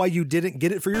 And that's why you didn't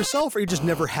get it for yourself, or you just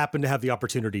never happened to have the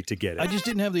opportunity to get it? I just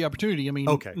didn't have the opportunity. I mean,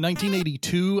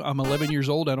 1982, I'm 11 years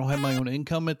old. I don't have my own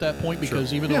income at that point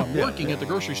because even though I'm working at the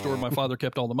grocery store, my father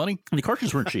kept all the money. And the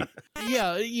cartridges weren't cheap.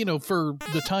 For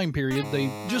the time period, they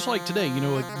just like today,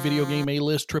 a video game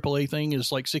A-list AAA thing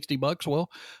is like $60. Well,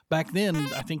 back then,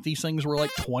 I think these things were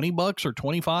like $20 or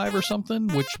 $25 or something,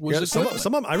 which was some of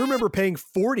them. I remember paying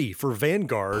 $40 for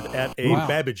Vanguard at a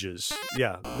Babbage's.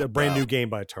 Yeah, a brand new game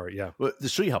by Atari. Yeah. Well, to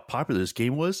show you how popular this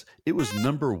game was, it was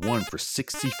number 1 for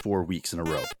 64 weeks in a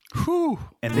row. Whew.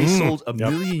 And they sold 1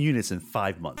 million units in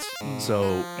 5 months. So,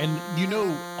 and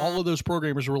all of those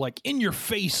programmers were like, in your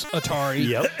face, Atari.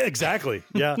 Yep, exactly.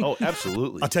 Yeah. Oh,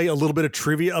 absolutely. I'll tell you a little bit of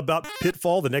trivia about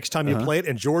Pitfall the next time you play it.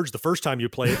 And George, the first time you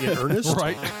play it in earnest,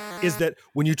 is that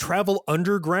when you travel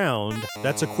underground,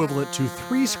 that's equivalent to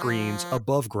 3 screens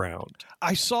above ground.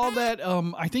 I saw that.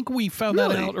 I think we found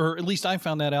that out, or at least I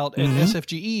found that out at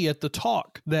SFGE at the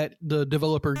talk that the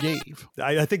developer gave.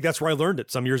 I think that's where I learned it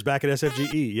some years back at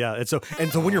SFGE. Yeah.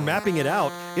 And so when you're mapping it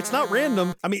out, it's not random.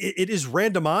 them, I mean, it is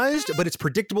randomized, but it's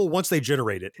predictable once they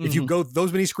generate it. If you go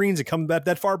those many screens and come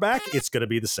that far back, it's going to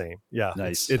be the same. Yeah.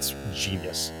 Nice. It's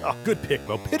genius. Oh, good pick,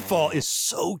 Mo. Pitfall is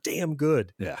so damn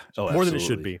good. Yeah. More than it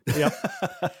should be. Yeah.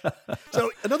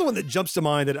 So another one that jumps to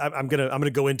mind that I'm gonna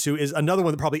go into is another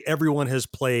one that probably everyone has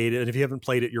played, and if you haven't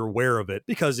played it, you're aware of it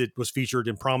because it was featured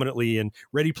prominently in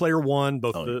Ready Player One,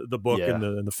 both the book and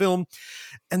the film,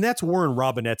 and that's Warren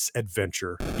Robinette's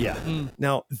Adventure. Yeah.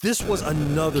 Now this was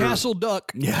another Castle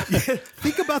Duck. Yeah.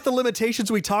 Think about the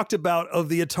limitations we talked about of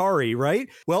the Atari, right?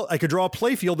 Well, I could draw a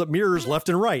playfield that mirrors left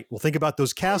and right. Well, think about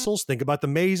those castles. Think about the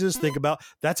mazes.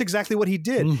 That's exactly what he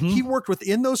did. He worked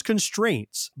within those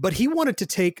constraints, but he wanted to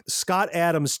take Scott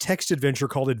Adams' text adventure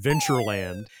called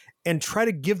Adventureland and try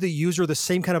to give the user the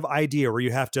same kind of idea where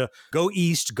you have to go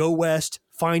east, go west,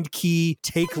 find key,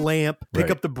 take lamp, pick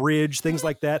up the bridge, things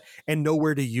like that, and know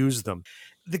where to use them.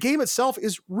 The game itself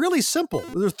is really simple.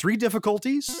 There are 3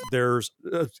 difficulties. There's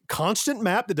a constant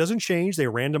map that doesn't change. They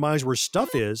randomize where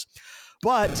stuff is.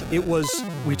 But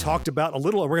we talked about a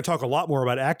little, and we're going to talk a lot more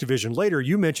about Activision later.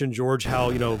 You mentioned, George,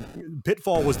 how,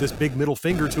 Pitfall was this big middle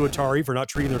finger to Atari for not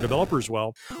treating their developers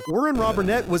well. Warren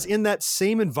Robinette was in that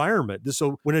same environment.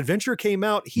 So when Adventure came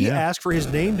out, he asked for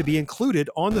his name to be included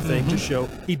on the thing to show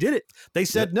he did it. They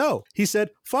said no. He said,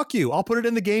 fuck you, I'll put it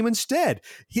in the game instead.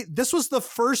 This was the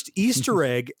first Easter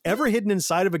egg ever hidden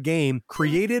inside of a game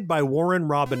created by Warren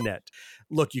Robinette.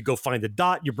 Look, you go find the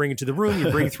dot, you bring it to the room,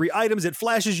 you bring 3 items, it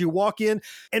flashes, you walk in,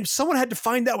 and someone had to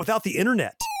find that without the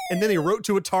internet. And then they wrote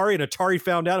to Atari, and Atari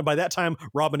found out, and by that time,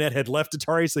 Robinette had left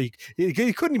Atari, so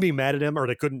he couldn't be mad at him, or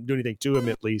they couldn't do anything to him,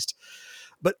 at least.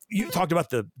 But you talked about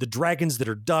the dragons that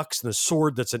are ducks and the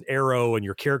sword that's an arrow and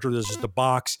your character that's just a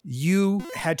box. You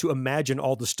had to imagine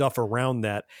all the stuff around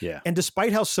that. Yeah. And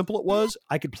despite how simple it was,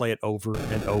 I could play it over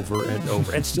and over and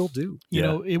over and still do. You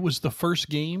know, it was the first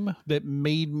game that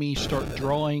made me start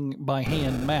drawing by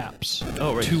hand maps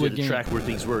to a game. Track where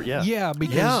things were. Yeah. Yeah,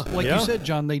 because you said,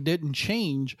 John, they didn't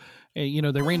change. They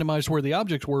randomized where the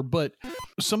objects were, but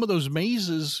some of those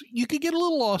mazes, you could get a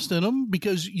little lost in them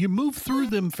because you move through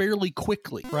them fairly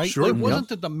quickly, right? Sure, it wasn't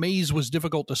that the maze was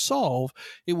difficult to solve.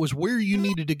 It was where you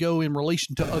needed to go in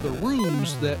relation to other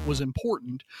rooms that was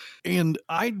important. And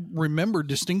I remember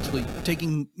distinctly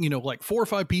taking, like 4 or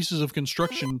 5 pieces of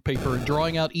construction paper and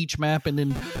drawing out each map and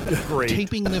then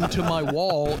taping them to my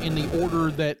wall in the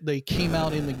order that they came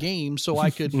out in the game so I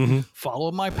could follow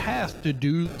my path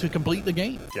to complete the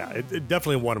game. Yeah. It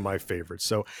definitely one of my favorites.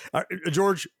 So,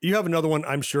 George, you have another one,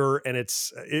 I'm sure, and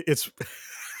it's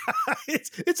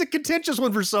it's a contentious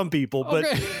one for some people. But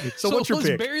so what's your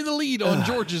pick? Let's bury the lead on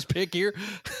George's pick here.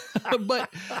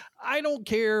 But I don't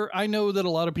care. I know that a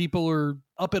lot of people are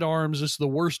up in arms. This is the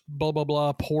worst blah blah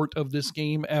blah port of this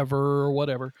game ever, or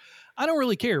whatever. I don't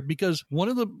really care because one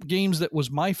of the games that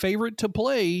was my favorite to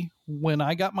play when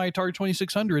I got my Atari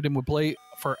 2600 and would play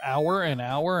for hour and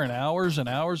hour and hours and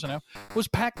hours and hours was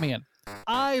Pac-Man.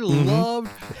 I loved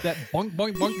that boink,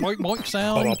 boink, boink, boink, boink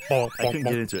sound. I couldn't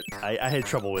get into it. I had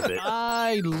trouble with it.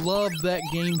 I loved that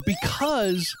game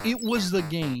because it was the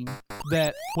game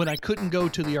that when I couldn't go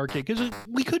to the arcade, because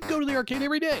we couldn't go to the arcade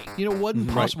every day. It wasn't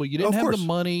possible. You didn't have the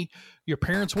money. Your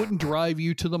parents wouldn't drive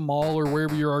you to the mall or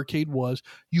wherever your arcade was.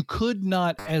 You could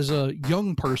not, as a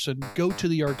young person, go to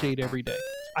the arcade every day.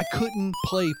 I couldn't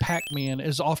play Pac-Man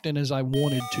as often as I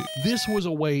wanted to. This was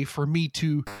a way for me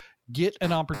to get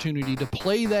an opportunity to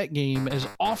play that game as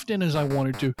often as I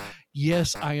wanted to.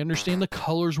 Yes, I understand the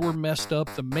colors were messed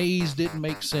up. The maze didn't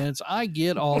make sense. I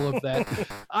get all of that.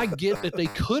 I get that they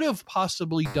could have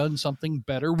possibly done something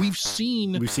better. We've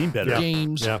seen better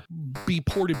games be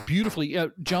ported beautifully.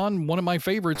 John, one of my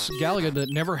favorites, Galaga, that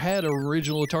never had an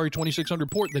original Atari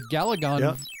 2600 port, the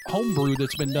Galagon homebrew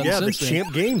that's been done since then.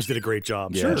 Champ Games did a great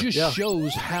job. It just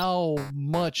shows how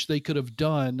much they could have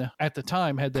done at the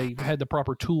time had they had the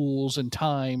proper tools and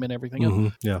time and everything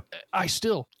else. Yeah.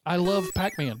 I love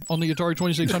Pac-Man on the Atari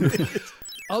 2600.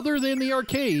 Other than the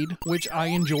arcade, which I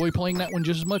enjoy playing that one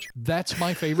just as much, that's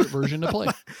my favorite version to play.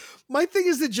 My thing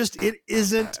is that it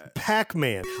isn't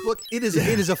Pac-Man. Look, it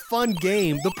is a fun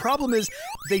game. The problem is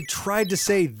they tried to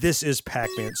say this is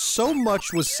Pac-Man. So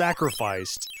much was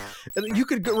sacrificed. And you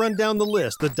could run down the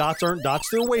list. The dots aren't dots,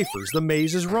 they're wafers. The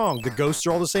maze is wrong. The ghosts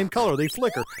are all the same color. They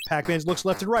flicker. Pac-Man looks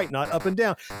left and right, not up and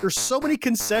down. There's so many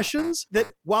concessions that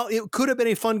while it could have been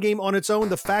a fun game on its own,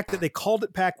 the fact that they called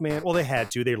it Pac-Man, well, they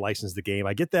had to. They licensed the game.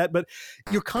 I get that. But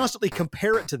you constantly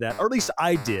compare it to that, or at least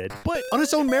I did. But on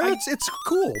its own merits, it's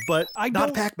cool. But but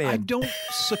not Pac-Man. I don't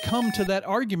succumb to that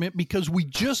argument because we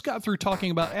just got through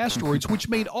talking about Asteroids, which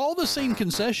made all the same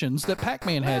concessions that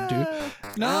Pac-Man had to.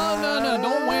 No,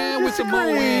 don't win with the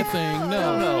moe thing.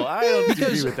 No, I don't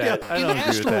agree with that. In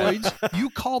Asteroids, you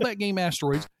call that game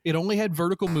Asteroids. It only had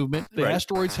vertical movement. The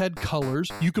asteroids had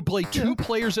colors. You could play 2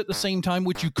 players at the same time,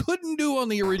 which you couldn't do on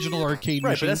the original arcade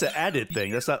machine. But that's an added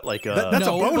thing. That's not like a... That's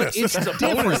a bonus. It's a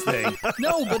bonus thing.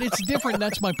 No, but it's different.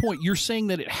 That's my point. You're saying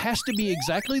that it has to be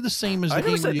exactly the same as the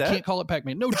game where you can't call it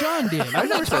Pac-Man. No, John did. I'm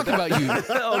not talking about you.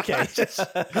 Okay.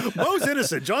 Moe's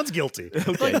innocent. John's guilty.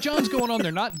 Okay. Like John's going on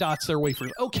there, not dots, they're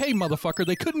wafers. Okay, motherfucker.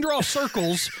 They couldn't draw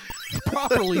circles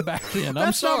properly back then.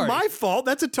 I'm sorry. That's not my fault.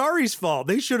 That's Atari's fault.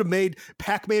 They should have made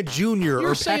Pac-Man Jr.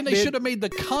 You're saying they should have made the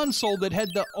console that had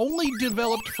the only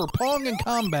developed for Pong and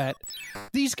Combat.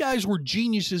 These guys were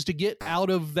geniuses to get out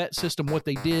of that system what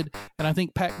they did, and I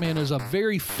think Pac-Man is a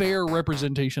very fair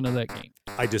representation of that game.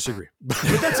 I disagree. But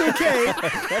that's okay.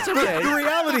 That's okay. The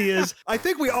reality is, I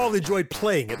think we all enjoyed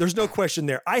playing it. There's no question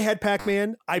there. I had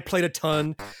Pac-Man. I played a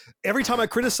ton. Every time I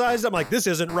criticized it, I'm like, this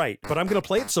isn't right. But I'm going to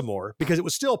play it some more because it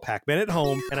was still Pac-Man at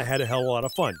home, and I had a hell of a lot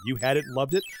of fun. You had it and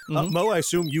loved it. Mo, I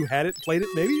assume you had it, played it,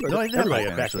 maybe? No, I didn't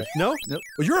have Pac-Man. No?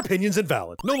 Well, your opinion's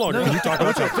invalid. No longer. No. You talk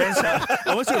about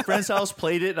I went to a friend's house,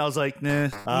 played it, and I was like, nah.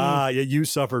 Yeah, you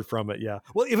suffered from it, yeah.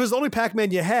 Well, if it was the only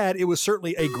Pac-Man you had, it was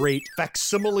certainly a great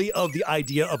facsimile of the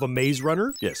idea of a Maze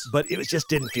Runner. Yes. But it just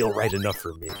didn't feel right enough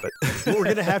for me. But we're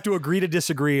going to have to agree to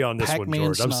disagree on this Pac-Man one,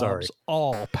 George. snobs, I'm sorry.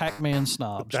 All Pac-Man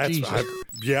snobs. Jesus.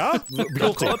 Yeah?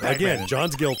 Guilty. Again,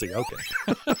 John's guilty. Okay.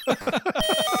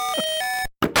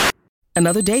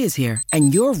 Another day is here,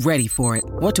 and you're ready for it.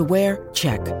 What to wear?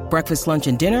 Check. Breakfast, lunch,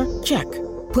 and dinner? Check.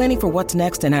 Planning for what's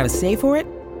next and how to save for it?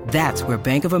 That's where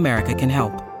Bank of America can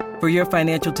help. For your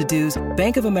financial to-dos,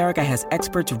 Bank of America has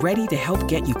experts ready to help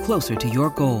get you closer to your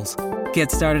goals.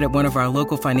 Get started at one of our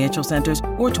local financial centers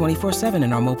or 24/7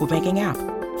 in our mobile banking app.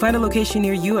 Find a location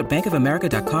near you at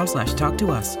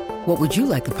bankofamerica.com/talktous. What would you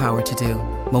like the power to do?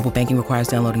 Mobile banking requires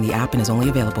downloading the app and is only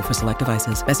available for select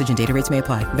devices. Message and data rates may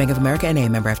apply. Bank of America NA,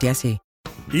 member FDIC.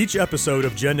 Each episode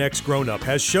of Gen X Grown Up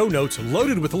has show notes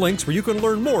loaded with links where you can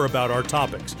learn more about our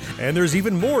topics. And there's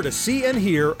even more to see and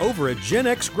hear over at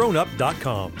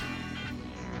genxgrownup.com.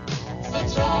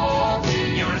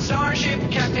 You're a starship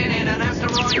captain in an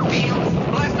asteroid field.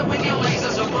 Blast them with your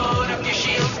lasers or put up your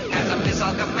shields. As a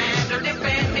missile commander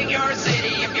defending your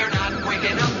city. If you're not quick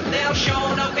enough, they'll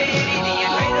show no pity. The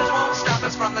invaders won't stop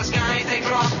us from the skies they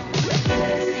drop.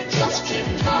 Just keep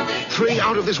coming. 3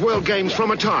 out-of-this-world games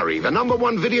from Atari, the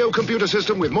 #1 video computer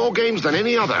system with more games than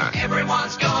any other.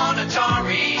 Everyone's gone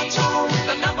Atari.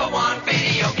 The #1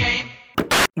 video game.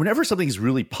 Whenever something's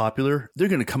really popular, they're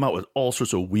going to come out with all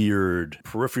sorts of weird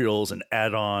peripherals and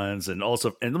add-ons and all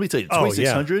stuff. And let me tell you,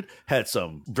 2600 had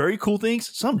some very cool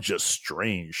things, some just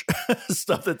strange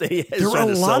stuff that they had. There were a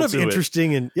lot of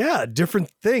interesting and different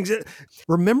things.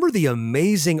 Remember the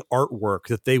amazing artwork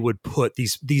that they would put,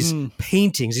 these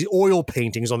paintings, these oil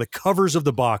paintings on the covers of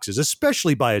the boxes,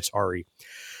 especially by Atari.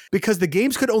 Because the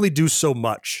games could only do so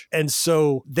much. And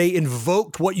so they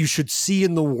invoked what you should see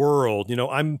in the world.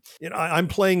 I'm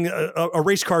playing a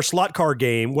race car, slot car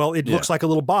game. Well, it looks like a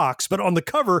little box, but on the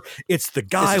cover, it's the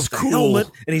guy with the helmet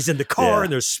and he's in the car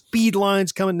and there's speed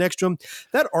lines coming next to him.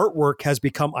 That artwork has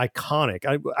become iconic.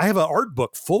 I have an art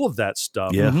book full of that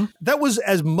stuff. Yeah. That was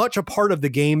as much a part of the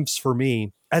games for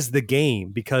me as the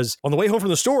game, because on the way home from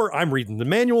the store, I'm reading the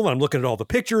manual and I'm looking at all the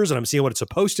pictures and I'm seeing what it's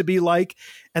supposed to be like.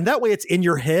 And that way it's in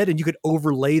your head and you could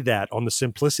overlay that on the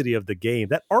simplicity of the game.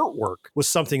 That artwork was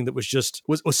something that was just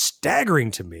was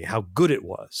staggering to me how good it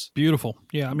was. Beautiful.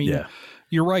 Yeah. I mean,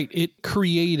 you're right. It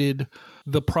created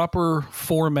the proper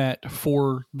format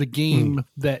for the game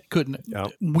that couldn't.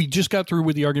 We just got through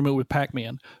with the argument with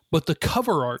Pac-Man, but the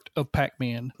cover art of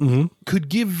Pac-Man could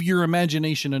give your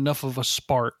imagination enough of a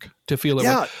spark to feel it.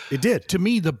 Yeah, it did. To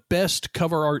me, the best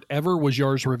cover art ever was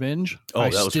Yar's Revenge. I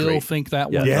still think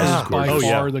that one is by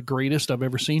far the greatest I've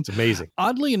ever seen. It's amazing.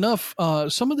 Oddly enough,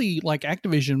 some of the like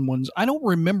Activision ones, I don't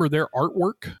remember their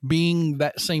artwork being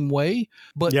that same way,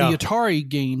 but the Atari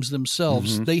games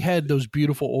themselves, they had those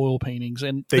beautiful oil paintings.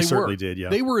 And they certainly did,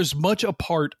 They were as much a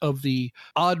part of the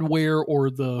oddware or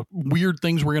the weird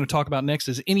things we're going to talk about next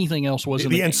as anything else was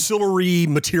in the game. Ancillary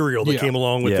material that came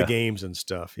along with the games and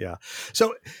stuff. Yeah.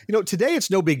 So, today it's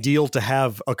no big deal to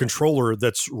have a controller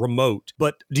that's remote.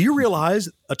 But do you realize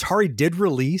Atari did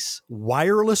release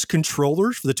wireless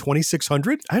controllers for the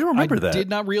 2600? I don't remember that. I did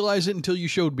not realize it until you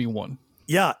showed me one.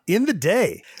 Yeah, in the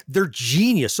day, they're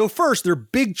genius. So first, they're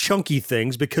big chunky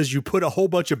things because you put a whole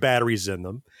bunch of batteries in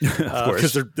them. Of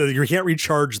course. Because you can't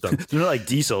recharge them. They're not like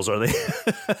D cells, are they?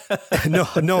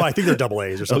 No, I think they're double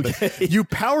A's or something. Okay. You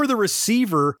power the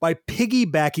receiver by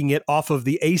piggybacking it off of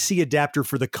the AC adapter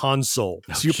for the console.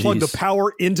 So you plug the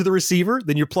power into the receiver,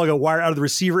 then you plug a wire out of the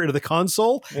receiver into the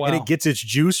console, and it gets its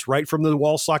juice right from the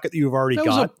wall socket that you've already got.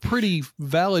 That was a pretty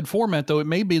valid format, though. It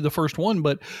may be the first one,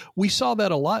 but we saw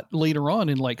that a lot later on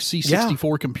in like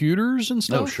C64 computers and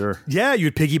stuff. Oh, sure. Yeah,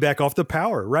 you'd piggyback off the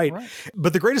power, right.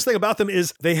 But the greatest thing about them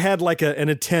is they had like an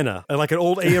antenna, like an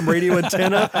old AM radio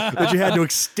antenna that you had to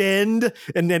extend,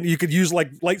 and then you could use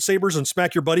like lightsabers and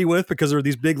smack your buddy with because there were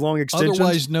these big long extensions.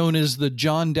 Otherwise known as the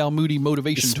John Dalmoody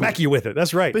motivation tool. Smack you with it.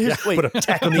 That's right. But put a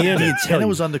tack on the end. The antenna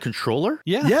was on the controller?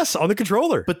 Yeah. Yes, on the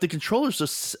controller. But the controller's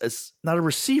just not a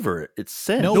receiver. It's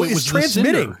send. No, it's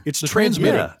transmitting. It's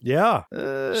transmitting. Yeah.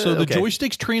 So the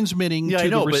joystick's transmitting to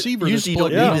the receiver. Usually you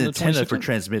don't need an antenna for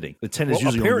transmitting. The antenna is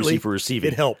usually only for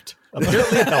receiving. It helped.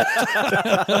 Apparently it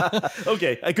helped.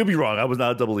 Okay, I could be wrong. I was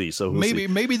not a double E, so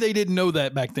maybe they didn't know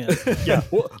that back then. Yeah.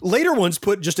 Well, later ones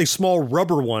put just a small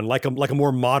rubber one, like a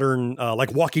more modern,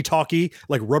 like walkie-talkie,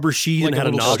 like rubber sheet, like and had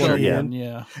a nozzle on the end.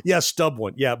 Yeah, stub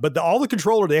one. Yeah, but all the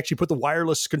controller, they actually put the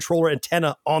wireless controller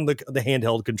antenna on the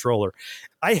handheld controller.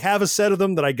 I have a set of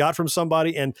them that I got from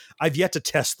somebody, and I've yet to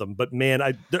test them. But man,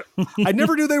 I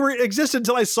never knew they existed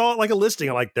until I saw it like a listing.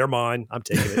 I'm like, they're mine. I'm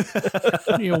taking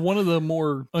it. One of the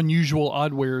more unusual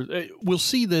oddware. We'll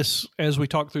see this as we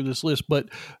talk through this list, but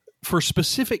for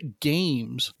specific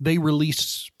games, they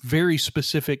release very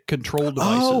specific control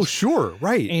devices. Oh, sure.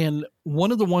 Right. And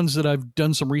one of the ones that I've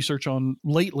done some research on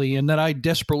lately and that I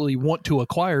desperately want to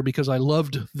acquire because I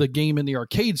loved the game in the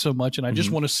arcade so much and I just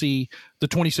want to see the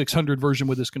 2600 version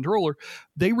with this controller,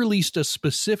 they released a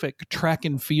specific track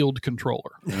and field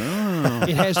controller. Oh.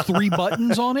 It has 3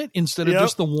 buttons on it instead of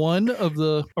just the one of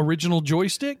the original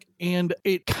joystick. And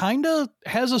it kind of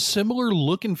has a similar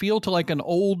look and feel to like an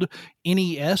old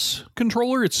NES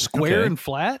controller. It's square and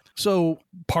flat. So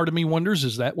part of me wonders,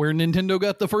 is that where Nintendo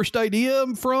got the first idea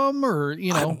from? Or,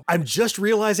 I'm just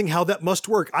realizing how that must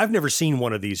work. I've never seen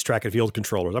one of these track and field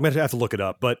controllers. I'm going to have to look it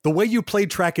up. But the way you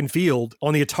played track and field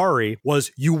on the Atari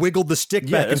was you wiggled the stick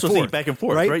back and forth. Back and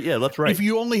forth, right? Yeah, left, right. If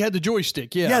you only had the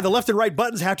joystick, Yeah, the left and right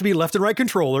buttons have to be left and right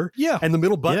controller. Yeah. And the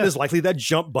middle button is likely that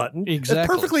jump button. Exactly. It's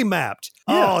perfectly mapped.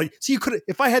 Yeah. Oh, so you could,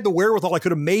 if I had the wherewithal, I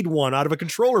could have made one out of a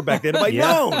controller back then if I'd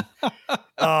known.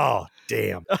 Oh,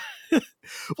 damn.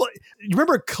 Well, you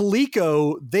remember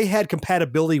Coleco, they had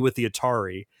compatibility with the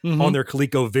Atari on their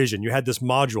ColecoVision. You had this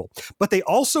module, but they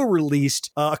also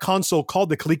released a console called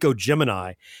the Coleco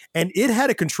Gemini, and it had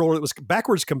a controller that was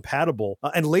backwards compatible.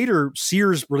 And later,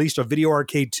 Sears released a Video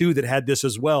Arcade 2 that had this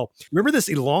as well. Remember this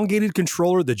elongated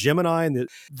controller, the Gemini, and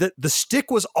the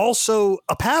stick was also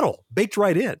a paddle baked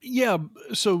right in. Yeah,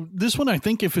 so this one, I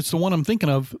think if it's the one I'm thinking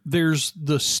of, there's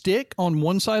the stick on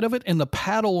one side of it and the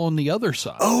paddle on the other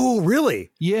side. Oh, really?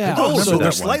 Yeah. Oh, so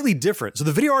they're slightly different. So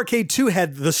the Video Arcade 2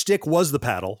 had the stick was the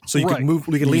paddle, so you could move,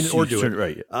 you could lean it or do it.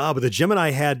 Right. But the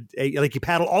Gemini had a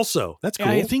paddle also. That's cool.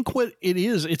 I think what it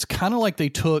is, it's kind of like they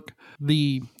took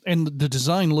and the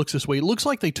design looks this way. It looks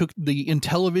like they took the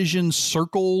Intellivision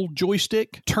circle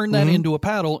joystick, turned that into a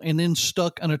paddle, and then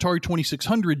stuck an Atari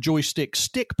 2600 joystick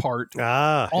stick part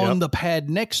on the pad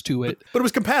next to it. But it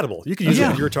was compatible. You could use it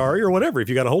with your Atari or whatever if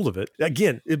you got a hold of it.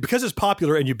 Again, because it's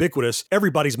popular and ubiquitous,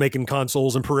 everybody's making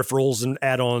consoles and peripherals and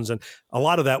add-ons, and a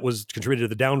lot of that was contributed to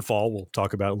the downfall. We'll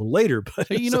talk about it a little later. But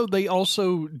they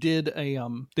also did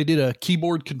a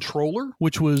keyboard controller,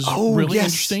 which was really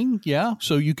interesting. Yeah,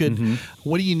 so you could.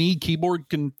 What do you need keyboard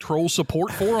control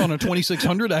support for on a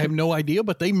 2600? I have no idea,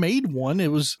 but they made one. It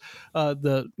was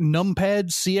the numpad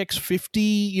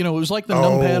CX50. It was like the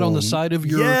numpad on the side of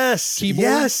your keyboard.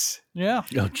 Yes. Yeah.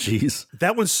 Oh, geez.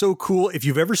 That one's so cool. If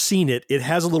you've ever seen it, it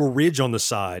has a little ridge on the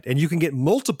side, and you can get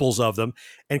multiples of them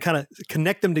and kind of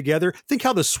connect them together. Think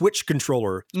how the Switch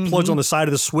controller plugs on the side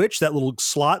of the Switch, that little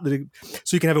slot, so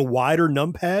you can have a wider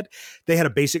numpad. They had a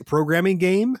basic programming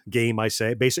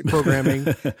basic programming.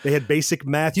 They had basic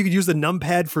math. You could use the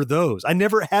numpad for those. I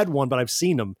never had one, but I've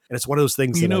seen them, and it's one of those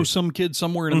things. Some kid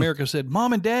somewhere in America said,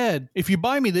 "Mom and Dad, if you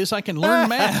buy me this, I can learn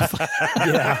math."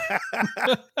 Yeah.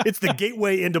 It's the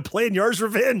gateway into playing Yar's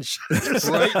Revenge.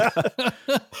 Right.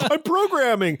 I'm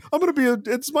programming.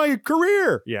 It's my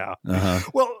career. Yeah.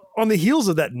 Well, on the heels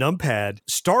of that numpad,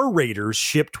 Star Raiders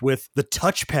shipped with the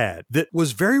touchpad that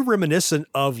was very reminiscent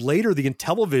of later the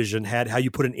Intellivision had how you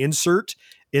put an insert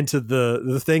into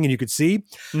the thing and you could see.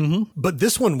 But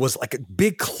this one was like a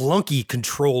big clunky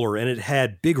controller, and it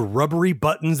had big rubbery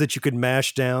buttons that you could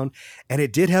mash down. And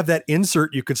it did have that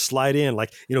insert you could slide in,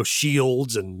 like,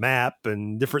 shields and map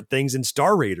and different things in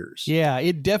Star Raiders. Yeah,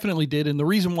 it definitely did. And the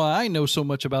reason why I know so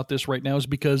much about this right now is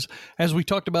because, as we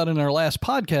talked about in our last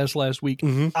podcast last week,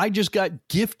 I just got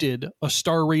gifted a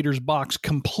Star Raiders box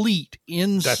complete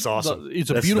in. That's awesome. It's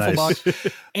a beautiful box.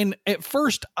 And at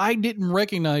first I didn't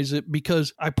recognize it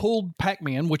because I pulled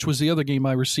Pac-Man, which was the other game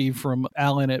I received from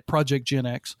Alan at Project Gen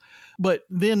X. But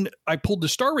then I pulled the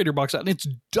Star Raider box out, and it's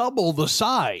double the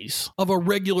size of a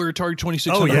regular Atari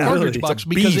 2600 cartridge box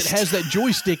because it has that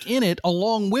joystick in it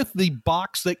along with the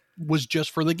box that was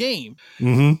just for the game.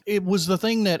 It was the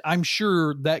thing that I'm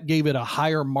sure that gave it a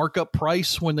higher markup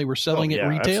price when they were selling it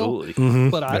retail.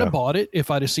 But I'd have bought it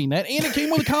if I'd have seen that. And it came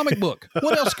with a comic book.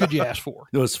 What else could you ask for?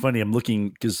 It's funny. I'm looking,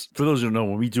 because for those who don't know,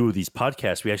 when we do these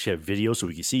podcasts, we actually have video so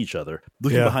we can see each other.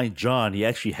 Looking behind John, he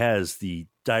actually has the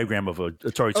diagram of a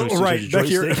Atari 2600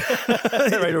 joystick.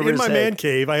 Right over in my man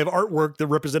cave, I have artwork that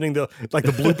representing the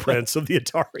blueprints of the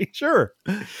Atari. Sure.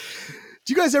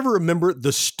 Do you guys ever remember the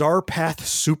Starpath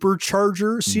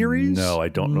Supercharger series? No, I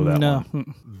don't know that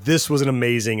one. This was an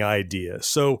amazing idea.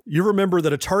 So you remember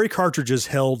that Atari cartridges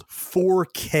held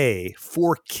 4K,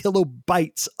 4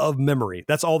 kilobytes of memory.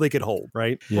 That's all they could hold,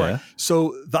 right? Yeah.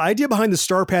 So the idea behind the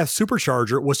Starpath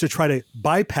Supercharger was to try to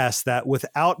bypass that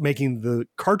without making the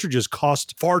cartridges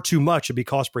cost far too much and be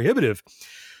cost prohibitive.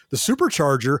 The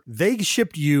Supercharger, they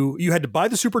shipped you had to buy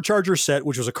the Supercharger set,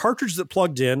 which was a cartridge that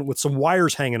plugged in with some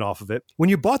wires hanging off of it. When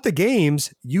you bought the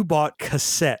games, you bought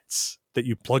cassettes that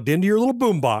you plugged into your little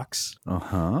boombox.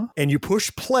 And you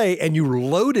push play and you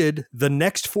loaded the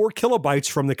next 4 kilobytes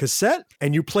from the cassette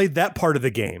and you played that part of the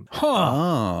game.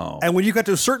 And when you got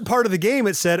to a certain part of the game,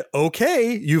 it said,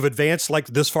 okay, you've advanced like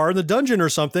this far in the dungeon or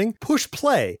something, push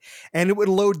play. And it would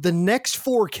load the next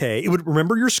 4K. It would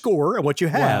remember your score and what you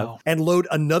have and load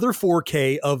another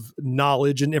 4K of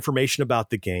knowledge and information about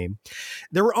the game.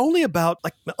 There were only about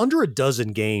under a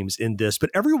dozen games in this, but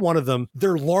every one of them,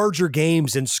 they're larger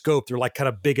games in scope. They're like kind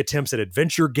of big attempts at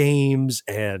adventure games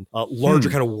and larger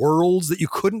kind of worlds that you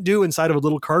couldn't do inside of a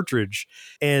little cartridge.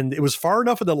 And it was far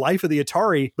enough in the life of the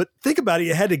Atari, but think about it,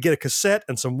 you had to get a cassette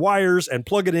and some wires and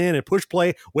plug it in and push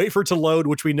play, wait for it to load,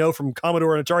 which we know from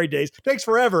Commodore and Atari days takes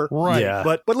forever. Right. Yeah.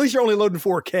 But at least you're only loading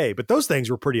 4K, but those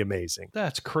things were pretty amazing.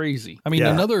 That's crazy. I mean,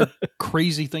 another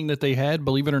crazy thing that they had,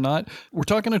 believe it or not, we're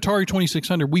talking Atari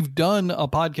 2600. We've done a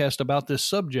podcast about this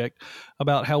subject,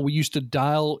 about how we used to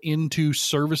dial into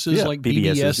services like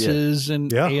BBS's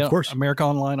and of course. America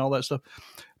Online, all that stuff.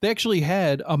 They actually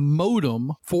had a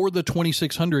modem for the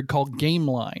 2600 called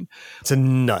GameLine. It's a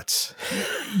nuts.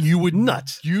 You would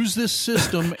use this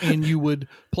system and you would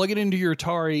plug it into your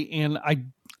Atari, and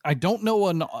I don't know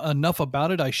enough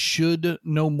about it. I should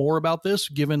know more about this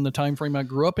given the time frame I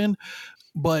grew up in.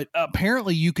 But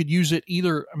apparently you could use it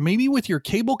either maybe with your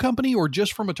cable company or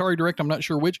just from Atari Direct. I'm not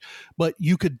sure which, but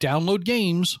you could download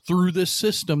games through this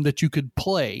system that you could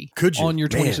play on your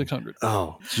 2600.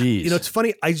 Oh, geez. It's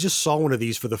funny. I just saw one of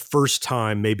these for the first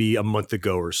time maybe a month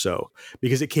ago or so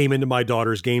because it came into my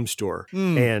daughter's game store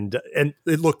and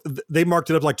it looked, they marked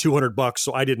it up like $200,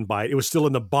 so I didn't buy it. It was still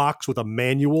in the box with a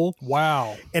manual.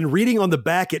 Wow. And reading on the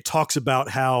back, it talks about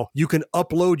how you can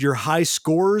upload your high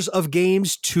scores of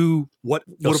games to what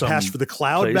would have passed for the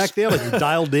cloud back then. Like you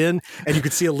dialed in and you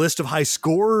could see a list of high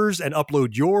scores and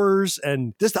upload yours.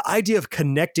 And just the idea of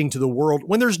connecting to the world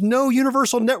when there's no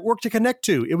universal network to connect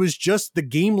to. It was just the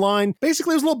game line.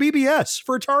 Basically, it was a little BBS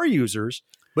for Atari users,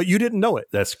 but you didn't know it.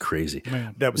 That's crazy.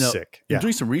 Man. That was sick. In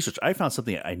doing some research, I found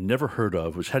something I never heard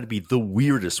of, which had to be the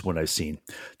weirdest one I've seen.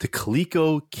 The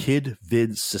Coleco Kid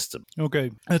Vid system.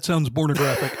 Okay. That sounds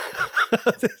pornographic.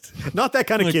 Not that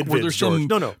kind of kid. Were there some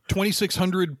no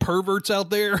 2600 perverts out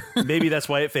there? Maybe that's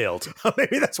why it failed.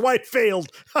 Maybe that's why it failed.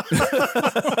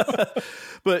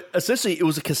 But essentially, it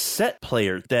was a cassette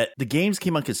player that the games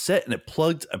came on cassette and it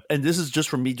plugged. And this is just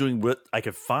from me doing what I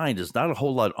could find. There's not a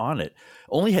whole lot on it.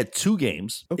 Only had 2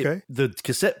 games. Okay. The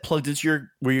cassette plugged into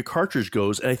where your cartridge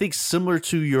goes. And I think similar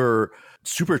to your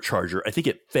Supercharger, I think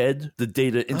it fed the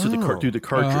data into through the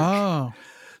cartridge. Oh.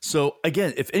 So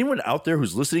again, if anyone out there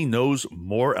who's listening knows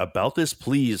more about this,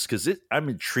 please, because I'm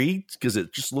intrigued because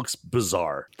it just looks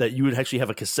bizarre that you would actually have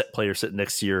a cassette player sitting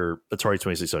next to your Atari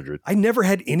 2600. I never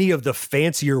had any of the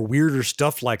fancier, weirder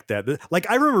stuff like that. Like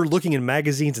I remember looking in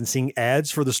magazines and seeing ads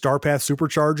for the Starpath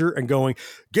Supercharger and going,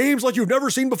 games like you've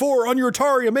never seen before on your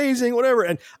Atari, amazing, whatever.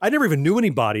 And I never even knew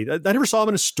anybody. I never saw them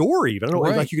in a store even. I don't know,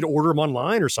 like you could order them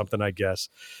online or something, I guess.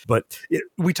 But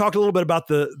we talked a little bit about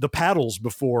the paddles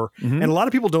before, and a lot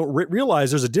of people don't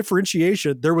realize there's a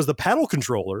differentiation. There was the paddle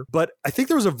controller, but I think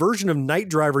there was a version of Night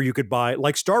Driver you could buy,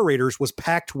 like Star Raiders was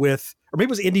packed with, or maybe it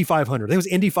was Indy 500. I think it was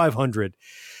Indy 500.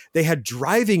 They had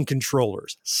driving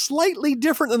controllers, slightly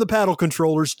different than the paddle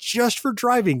controllers, just for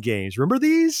driving games. Remember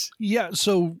these? Yeah,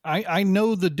 so I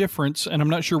know the difference, and I'm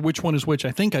not sure which one is which.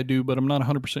 I think I do, but I'm not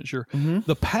 100% sure.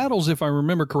 The paddles, if I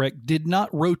remember correct, did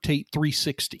not rotate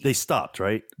 360. They stopped,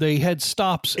 right? They had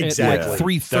stops at like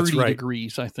 330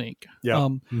 degrees, I think. Yeah.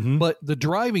 But the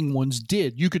driving ones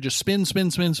did. You could just spin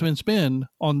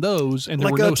on those, and there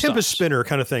like were no a Tempest stops. spinner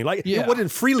kind of thing. Like it wasn't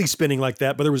freely spinning like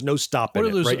that, but there was no stop in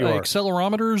it. What are those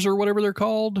accelerometers or whatever they're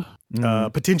called?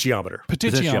 Potentiometer.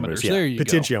 Potentiometers. There you go.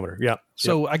 Potentiometer. Yeah.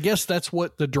 So I guess that's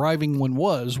what the driving one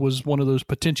was one of those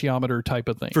potentiometer type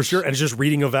of things. For sure. And it's just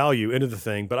reading a value into the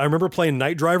thing. But I remember playing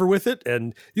Night Driver with it,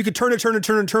 and you could turn and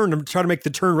try to make the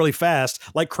turn really fast,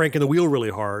 like cranking the wheel really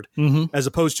hard, as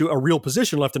opposed to a real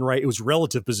position left and right. It was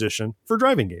relative position for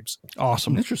driving games.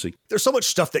 Awesome. Interesting. There's so much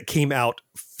stuff that came out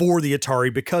for the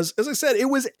Atari because, as I said, it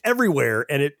was everywhere,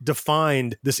 and it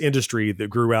defined this industry that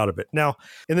grew out of it. Now,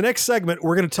 in the next segment,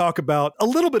 we're going to talk about a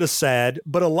little bit of sad,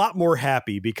 but a lot more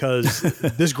happy because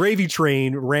this gravy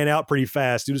train ran out pretty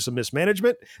fast due to some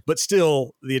mismanagement, but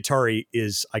still the Atari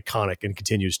is iconic and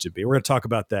continues to be. We're going to talk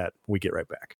about that when we get right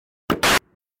back.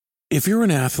 If you're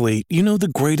an athlete, you know the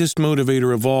greatest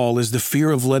motivator of all is the fear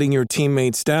of letting your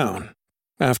teammates down.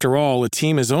 After all, a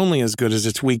team is only as good as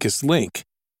its weakest link.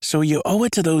 So you owe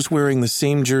it to those wearing the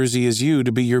same jersey as you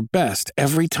to be your best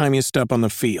every time you step on the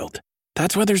field.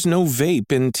 That's why there's no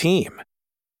vape in team.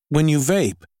 When you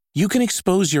vape, you can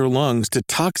expose your lungs to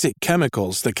toxic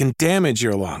chemicals that can damage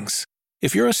your lungs.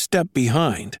 If you're a step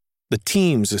behind, the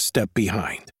team's a step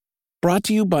behind. Brought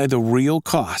to you by The Real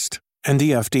Cost and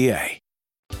the FDA.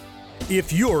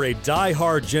 If you're a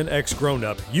die-hard Gen X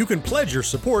grown-up, you can pledge your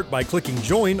support by clicking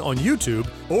join on YouTube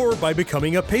or by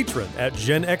becoming a patron at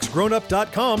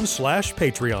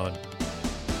genxgrownup.com/Patreon.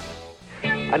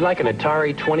 I'd like an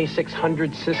Atari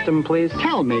 2600 system, please.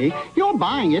 Tell me, you're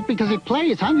buying it because it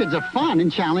plays hundreds of fun and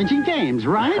challenging games,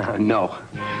 right? No.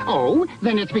 Oh,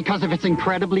 then it's because of its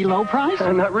incredibly low price?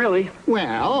 Not really.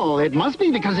 Well, it must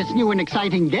be because its new and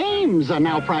exciting games are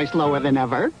now priced lower than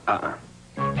ever.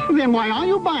 Then why are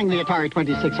you buying the Atari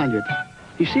 2600?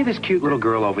 You see this cute little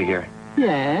girl over here?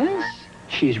 Yes?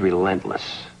 She's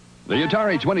relentless. The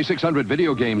Atari 2600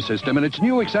 video game system and its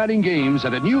new exciting games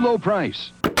at a new low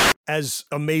price. As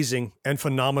amazing and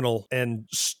phenomenal and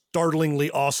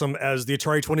startlingly awesome as the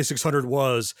Atari 2600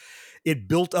 was, it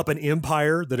built up an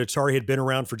empire that Atari had been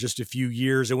around for just a few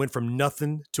years. It went from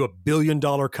nothing to $1 billion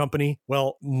company.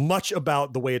 Well, much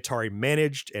about the way Atari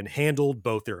managed and handled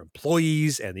both their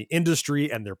employees and the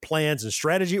industry and their plans and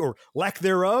strategy or lack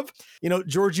thereof. You know,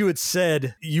 George, you had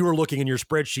said you were looking in your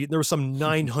spreadsheet and there was some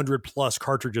 900 plus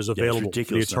cartridges available for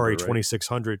the Atari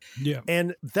 2600. Yeah.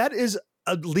 And that is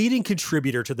a leading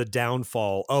contributor to the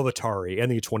downfall of Atari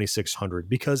and the 2600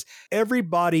 because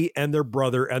everybody and their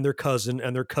brother and their cousin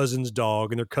and their cousin's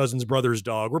dog and their cousin's brother's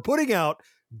dog were putting out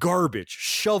garbage,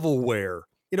 shovelware.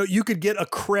 You know, you could get a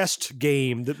Crest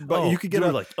game that you could get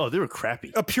they were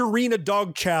crappy. A Purina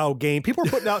dog chow game. People were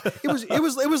putting out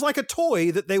it was like a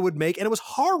toy that they would make and it was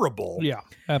horrible. Yeah,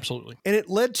 absolutely. And it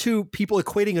led to people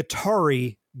equating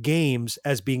Atari games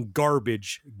as being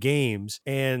garbage games,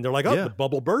 and they're like, the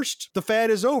bubble burst, the fad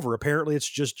is over. Apparently it's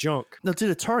just junk. Now,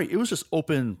 did Atari, it was just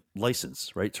open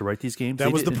license, right, to write these games?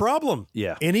 That was the problem.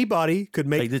 Yeah. Anybody could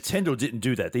make. Like Nintendo didn't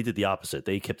do that. They did the opposite.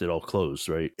 They kept it all closed,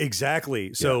 right?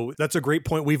 Exactly. So that's a great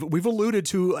point. We've alluded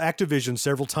to Activision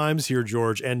several times here,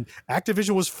 George, and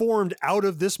Activision was formed out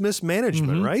of this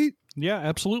mismanagement, right? Yeah,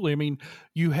 absolutely. I mean,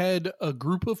 you had a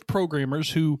group of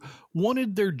programmers who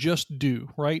wanted their just due,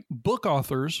 right? Book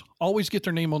authors always get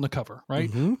their name on the cover,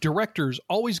 right? Directors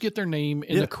always get their name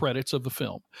in the credits of the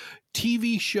film.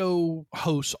 TV show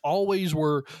hosts always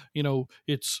were,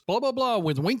 it's blah, blah, blah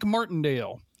with Wink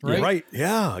Martindale. Right? Yeah, right.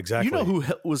 Yeah, exactly. You know who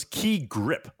was key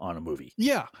grip on a movie?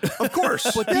 Yeah, of course.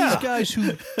 But these guys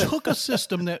who took a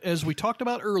system that, as we talked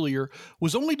about earlier,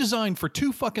 was only designed for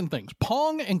two fucking things,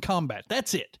 Pong and Combat.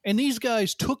 That's it. And these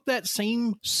guys took that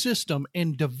same system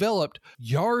and developed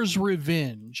Yar's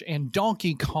Revenge and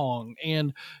Donkey Kong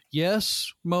and,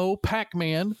 yes, Mo,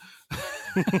 Pac-Man.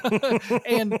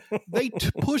 And they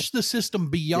pushed the system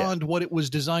beyond what it was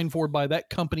designed for by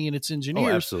that company and its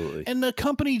engineers. Oh, absolutely. And the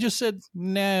company just said,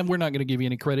 nah, we're not going to give you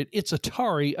any credit. It's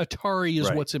Atari. Atari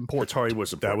is what's important. Atari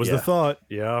was important. That was the thought.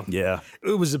 Yeah. Yeah.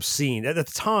 It was obscene. At the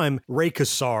time, Ray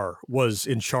Kassar was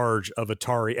in charge of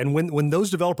Atari. And when those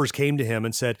developers came to him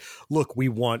and said, look, we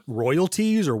want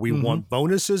royalties or we want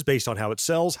bonuses based on how it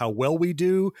sells, how well we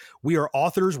do. We are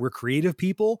authors. We're creative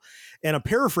people. And I'm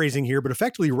paraphrasing here, but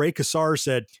effectively Ray Kassar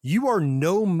said, you are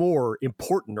no more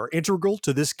important or integral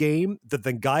to this game than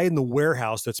the guy in the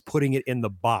warehouse that's putting it in the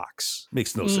box.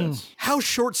 Makes no sense. How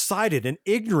short-sighted and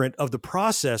ignorant of the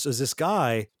process is this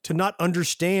guy to not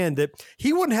understand that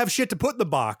he wouldn't have shit to put in the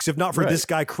box if not for this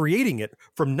guy creating it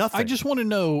from nothing. I just want to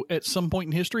know at some point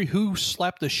in history who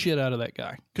slapped the shit out of that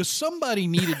guy, because somebody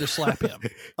needed to slap him.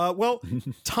 Well,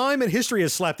 time and history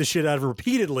has slapped the shit out of him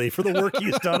repeatedly for the work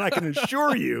he's done, I can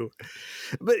assure you.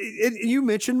 But you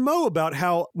mentioned, Mo, about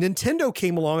how Nintendo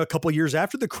came along a couple years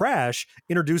after the crash,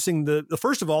 introducing the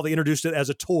first of all, they introduced it as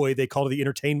a toy. They called it the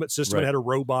entertainment system. It had a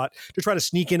robot to try to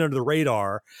sneak in under the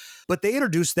radar. But they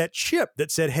introduced that chip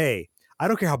that said, hey, I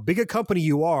don't care how big a company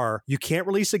you are, you can't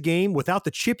release a game without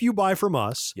the chip you buy from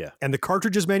us and the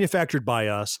cartridges manufactured by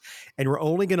us, and we're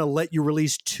only going to let you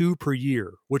release 2 per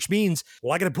year, which means,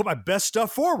 well, I got to put my best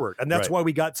stuff forward. And that's why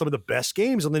we got some of the best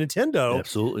games on the Nintendo.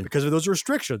 Absolutely. Because of those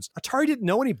restrictions. Atari didn't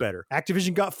know any better.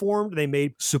 Activision got formed. They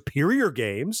made superior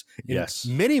games in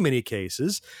many, many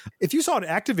cases. If you saw an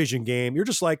Activision game, you're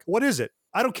just like, what is it?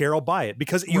 I don't care. I'll buy it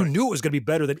because you knew it was going to be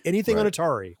better than anything on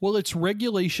Atari. Well, it's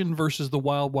regulation versus the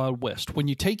wild, wild west. When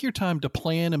you take your time to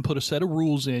plan and put a set of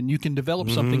rules in, you can develop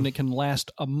something that can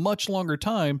last a much longer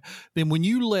time than when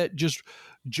you let just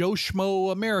Joe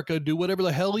Schmo America do whatever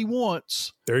the hell he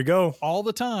wants. There you go. All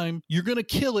the time. You're going to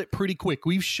kill it pretty quick.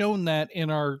 We've shown that in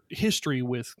our history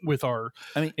with our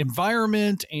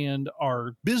environment and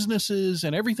our businesses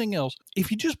and everything else. If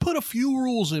you just put a few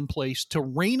rules in place to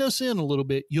rein us in a little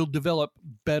bit, you'll develop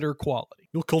better quality.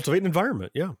 You'll cultivate an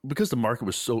environment, because the market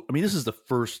was so. I mean, this is the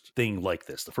first thing like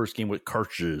this, the first game with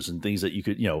cartridges and things that you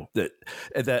could,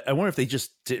 that I wonder if they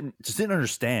just didn't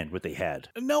understand what they had.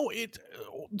 No,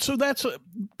 so that's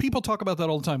people talk about that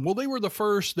all the time. Well, they were the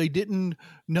first. They didn't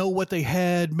know what they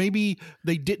had. Maybe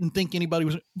they didn't think anybody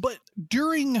was. But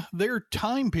during their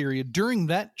time period, during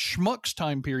that schmuck's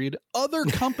time period, other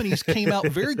companies came out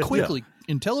very quickly.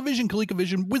 Intellivision,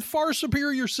 ColecoVision, with far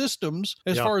superior systems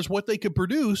as far as what they could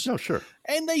produce. No, sure.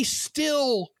 And they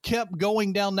still kept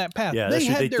going down that path. Yeah, they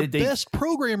had their best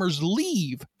programmers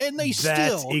leave, and they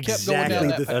still kept going down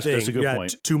that path. That's a good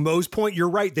point. To Mo's point, you're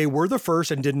right. They were the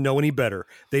first and didn't know any better.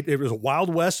 It was a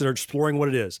Wild West, and they're exploring what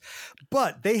it is.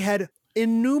 But they had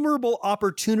innumerable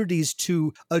opportunities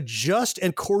to adjust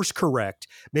and course correct.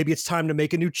 Maybe it's time to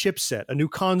make a new chipset, a new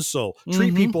console,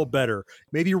 treat people better,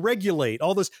 maybe regulate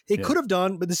all this. They could have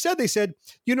done, but instead they said,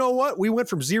 you know what? We went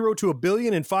from 0 to $1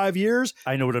 billion in 5 years.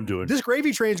 I know what I'm doing. This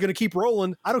gravy train is going to keep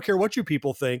rolling. I don't care what you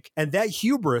people think. And that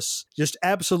hubris just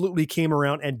absolutely came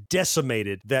around and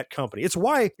decimated that company. It's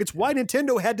why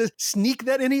Nintendo had to sneak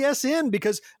that NES in,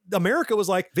 because America was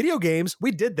like, video games,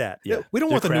 we did that. Yeah, we don't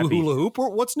want the new hula hoop.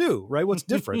 Or what's new, right? What's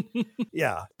different?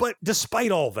 But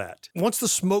despite all that, once the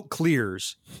smoke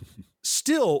clears,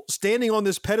 still standing on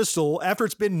this pedestal after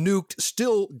it's been nuked,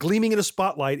 still gleaming in a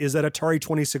spotlight, is that Atari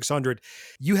 2600.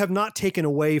 You have not taken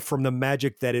away from the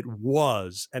magic that it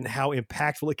was and how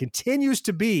impactful it continues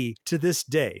to be to this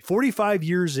day. 45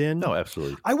 years in. No,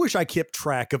 absolutely. I wish I kept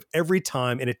track of every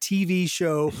time in a TV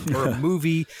show or a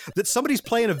movie that somebody's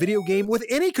playing a video game with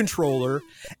any controller,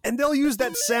 and they'll use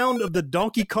that sound of the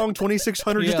Donkey Kong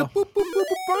 2600 just to boop, boop, boop,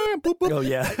 boop, boop, boop. Oh,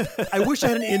 yeah. I wish I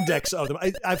had an index of them.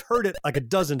 I've heard it like a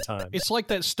dozen times. It's like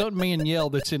that stuntman yell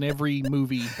that's in every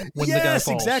movie when the guy falls. Yes,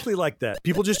 exactly like that.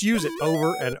 People just use it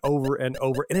over and over and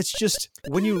over. And it's just,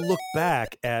 when you look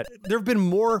back at, there have been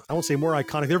more, I won't say more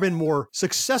iconic, there have been more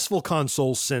successful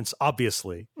consoles since,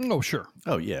 obviously. Oh, sure.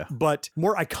 Oh, yeah. But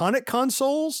more iconic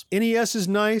consoles, NES is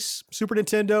nice, Super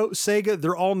Nintendo, Sega,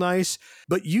 they're all nice.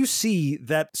 But you see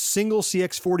that single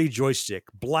CX40 joystick,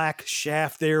 black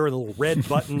shaft there, and a little red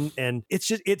button, and it's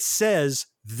just, it says,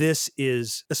 this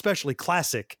is especially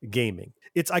classic gaming.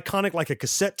 It's iconic, like a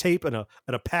cassette tape and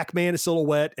a Pac-Man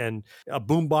silhouette and a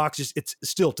boombox. It's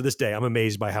still, to this day, I'm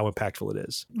amazed by how impactful it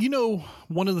is. You know,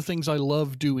 one of the things I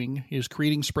love doing is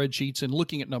creating spreadsheets and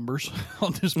looking at numbers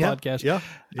on this podcast. Yeah.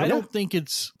 I don't think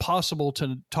it's possible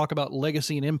to talk about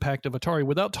legacy and impact of Atari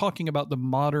without talking about the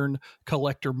modern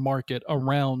collector market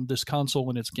around this console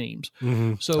and its games.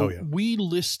 So we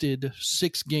listed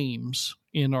 6 games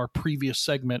in our previous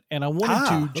segment, and I wanted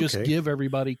to just give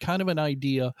everybody kind of an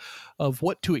idea of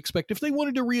what to expect if they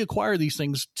wanted to reacquire these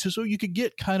things, so you could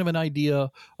get kind of an idea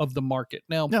of the market.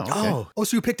 Now, so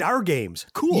you picked our games.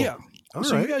 Cool. Yeah.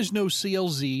 You guys know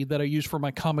CLZ that I use for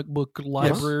my comic book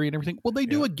library and everything. Well, they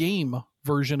do a game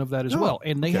version of that as well.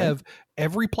 And they have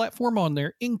every platform on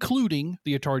there, including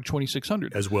the Atari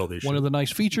 2600. As well, they should. One of the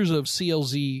nice features of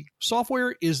CLZ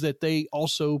software is that they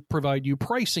also provide you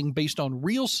pricing based on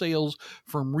real sales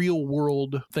from real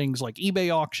world things like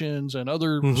eBay auctions and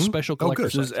other special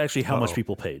collectors. This is actually how much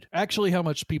people paid. Actually, how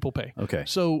much people pay. Okay.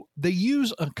 So they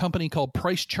use a company called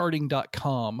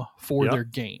PriceCharting.com for their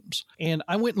games. And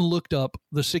I went and looked up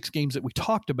the 6 games that we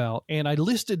talked about, and I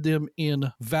listed them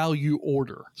in value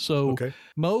order. So,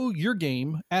 Mo, your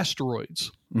game,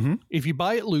 Asteroids. If you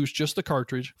buy it loose, just the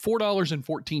cartridge,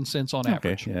 $4.14 on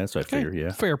average. Yeah, that's what I figure.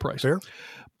 Yeah. Fair price. Fair.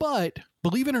 But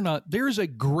believe it or not, there's a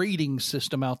grading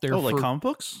system out there. Like comic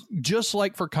books? Just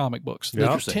like for comic books. Yeah.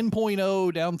 There's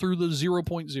 10.0 down through the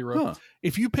 0.0. Huh.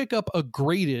 If you pick up a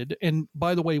graded, and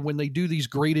by the way, when they do these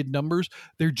graded numbers,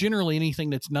 they're generally anything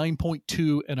that's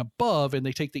 9.2 and above, and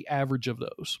they take the average of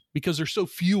those because there's so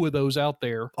few of those out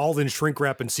there. All in shrink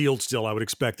wrap and sealed still, I would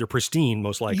expect. They're pristine,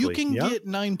 most likely. You can get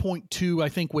 9.2, I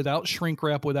think, without shrink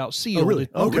wrap, without seal. Oh, really?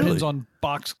 It depends on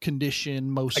box condition,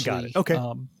 mostly. I got it. Okay.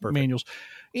 Manuals.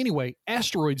 Anyway,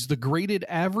 Asteroids, the graded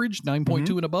average,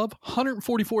 9.2 and above,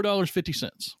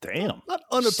 $144.50. Damn. Not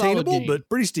unobtainable, but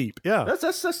pretty steep. Yeah.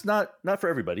 That's not for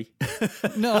everybody.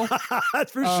 No.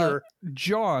 That's for sure.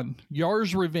 John,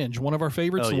 Yar's Revenge, one of our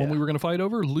favorites, the one we were going to fight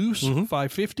over, loose,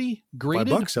 $5.50,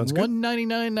 graded, $5, sounds good.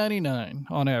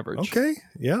 $199.99 on average. Okay.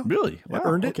 Yeah. Really? I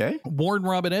earned it. Okay. Warren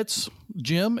Robinette's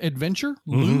Gem Adventure,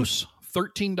 loose,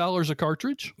 $13 a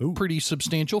cartridge. Ooh. Pretty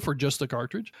substantial for just the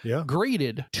cartridge. Yeah.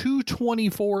 Graded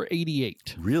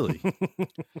 $224.88. Really?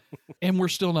 And we're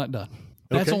still not done.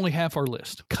 That's only half our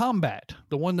list. Combat,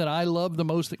 the one that I love the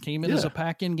most that came in as a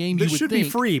pack-in game. This should be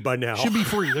free by now. Should be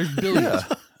free. There's billions.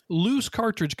 Loose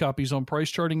cartridge copies on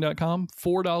PriceCharting.com,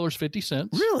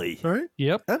 $4.50. Really? All right.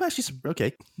 Yep. I'm actually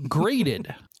okay.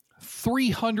 Graded.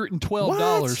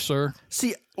 $312, sir.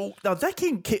 See, now that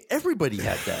game, everybody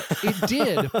had that. It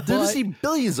did. There's see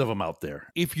billions of them out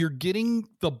there. If you're getting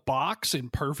the box in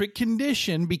perfect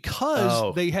condition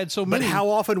because they had so many. But how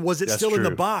often was it still in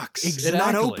the box? Exactly.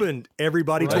 And not opened.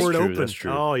 Everybody tore it open. That's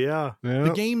true. Oh, yeah.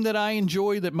 The game that I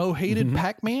enjoy that Mo hated,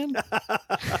 Pac-Man.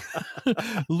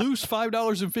 Loose,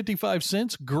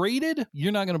 $5.55. Graded,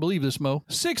 you're not going to believe this, Mo,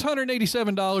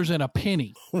 $687 and a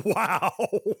penny. Wow.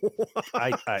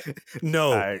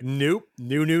 Nope.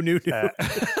 New.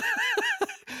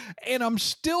 And I'm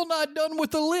still not done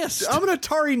with the list. I'm an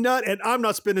Atari nut, and I'm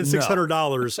not spending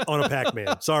 $600 on a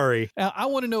Pac-Man. Sorry. I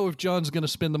want to know if John's going to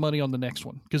spend the money on the next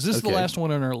one, because this is the last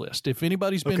one on our list. If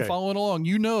anybody's been following along,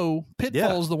 you know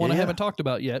Pitfall's the one I haven't talked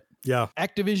about yet. Yeah.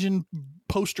 Activision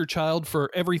poster child for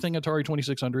everything Atari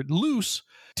 2600. Loose,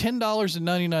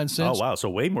 $10.99. Oh, wow. So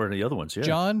way more than the other ones. Yeah.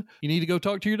 John, you need to go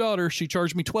talk to your daughter. She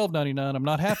charged me $12.99. I'm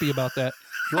not happy about that.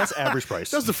 That's average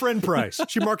price. That's the friend price.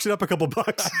 She marks it up a couple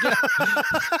bucks.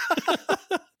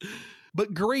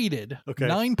 But graded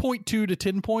 9.2 to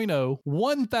 10.0,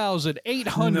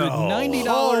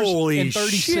 $1,890.36. Holy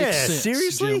shit.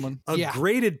 Seriously? Gentlemen. A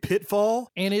graded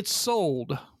Pitfall? And it's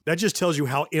sold. That just tells you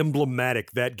how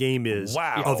emblematic that game is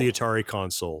of the Atari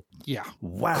console. Yeah.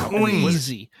 Wow.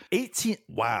 Crazy. 18.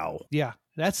 Wow. Yeah.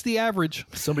 That's the average.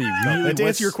 Somebody really to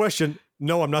answer your question,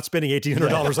 no, I'm not spending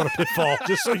 $1,800 on a Pitfall,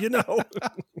 just so you know.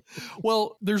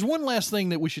 Well, there's one last thing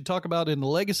that we should talk about in the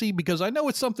legacy, because I know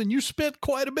it's something you spent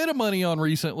quite a bit of money on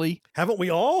recently. Haven't we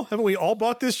all? Haven't we all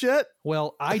bought this yet?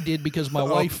 Well, I did, because my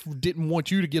wife didn't want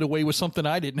you to get away with something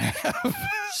I didn't have.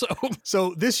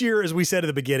 So this year, as we said at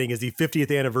the beginning, is the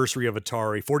 50th anniversary of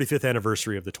Atari, 45th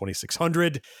anniversary of the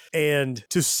 2600. And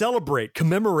to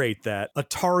commemorate that,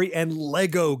 Atari and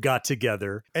Lego got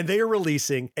together, and they are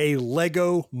releasing a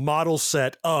Lego model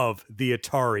set of the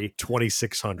Atari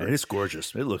 2600. And it's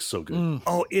gorgeous. It looks so good.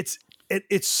 Oh, it's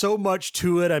so much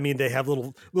to it. I mean, they have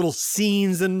little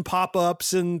scenes and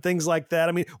pop-ups and things like that.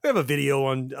 I mean, we have a video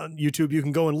on YouTube you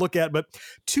can go and look at, but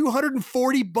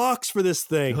 $240 for this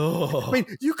thing. I mean,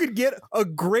 you could get a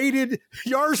graded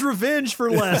Yar's Revenge for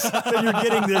less than you're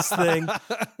getting this thing.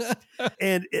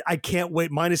 And I can't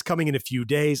wait. Mine is coming in a few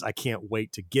days. I can't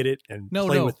wait to get it and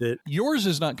play with it. Yours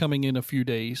is not coming in a few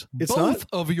days. It's Both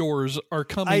of yours are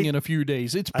coming in a few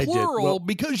days. It's plural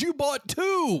because you bought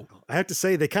two. I have to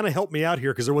say, they kind of helped me out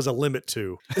here because there was a limit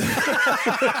to.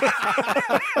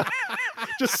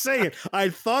 Just saying. I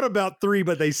thought about 3,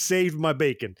 but they saved my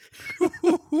bacon.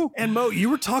 And Mo, you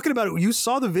were talking about it. You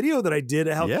saw the video that I did.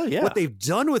 What they've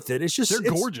done with it. It's just they're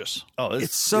gorgeous. Oh,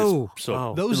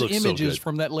 those images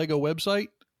from that Lego website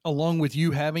along with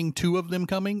you having 2 of them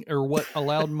coming, are what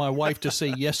allowed my wife to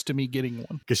say yes to me getting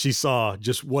one. Because she saw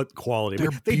just what quality.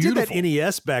 They did that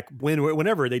NES back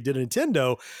whenever they did a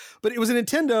Nintendo, but it was a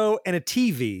Nintendo and a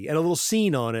TV and a little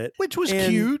scene on it. Which was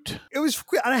cute. It was,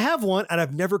 and I have one and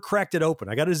I've never cracked it open.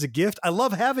 I got it as a gift. I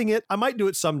love having it. I might do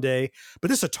it someday, but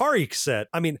this Atari set,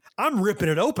 I mean, I'm ripping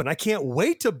it open. I can't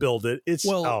wait to build it.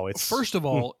 First of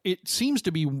all, it seems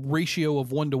to be ratio of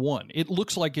 1-to-1. It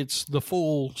looks like it's the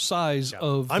full size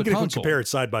of the I'm going to console. compare it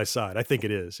side by side. I think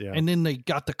it is, yeah. And then they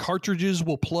got the cartridges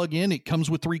will plug in. It comes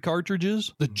with 3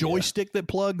 cartridges. The joystick that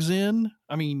plugs in.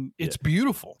 I mean, it's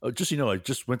beautiful. Just, I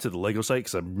just went to the Lego site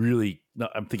because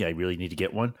I'm thinking I really need to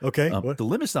get one. Okay. The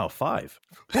limit's now 5.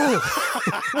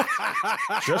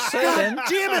 Just God saying.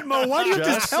 damn it, Mo. Why do you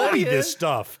have to tell me this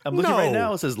stuff? I'm looking right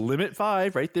now. It says limit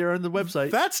 5 right there on the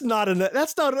website. That's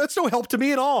no help to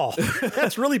me at all.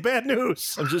 That's really bad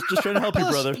news. I'm just trying to help you,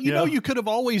 brother. You know, you could have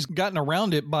always gotten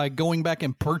around it by going back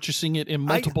and purchasing it in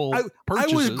multiple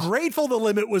purchases. I was grateful the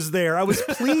limit was there. I was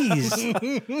pleased.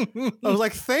 I was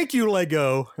like, thank you, Lego.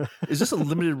 Is this a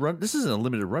limited run? This isn't a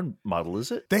limited run model,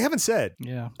 is it? They haven't said.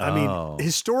 Yeah. I mean,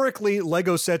 historically,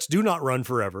 Lego sets do not run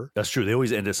forever. That's true. They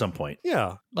always end at some point.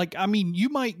 Yeah. Like, I mean, you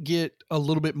might get a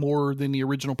little bit more than the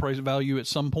original price value at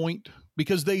some point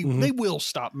because they will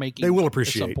stop making. They will them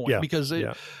appreciate at some point because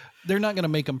they're not going to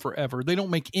make them forever. They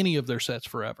don't make any of their sets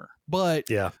forever. But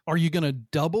are you going to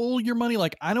double your money?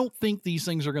 Like, I don't think these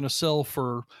things are going to sell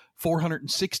for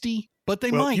 $460, but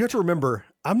they might. You have to remember,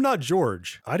 I'm not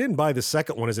George. I didn't buy the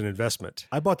second one as an investment.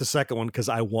 I bought the second one because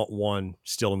I want one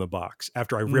still in the box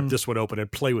after I rip this one open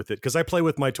and play with it because I play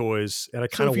with my toys and I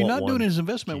kind of want one. So if you're not doing it as an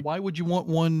investment, why would you want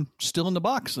one still in the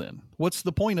box then? What's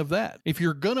the point of that? If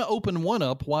you're going to open one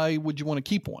up, why would you want to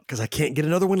keep one? Because I can't get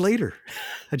another one later.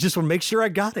 I just want to make sure I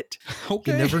got it.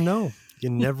 Okay. You never know. You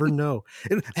never know.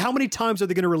 And how many times are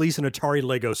they going to release an Atari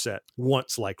Lego set?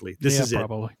 Once, likely. This is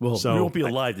probably. It. Well, we won't be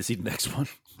alive to see the next one.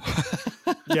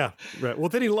 Yeah, right. Well,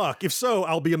 with any luck. If so,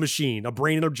 I'll be a machine, a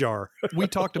brain in a jar. We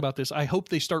talked about this. I hope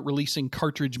they start releasing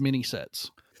cartridge mini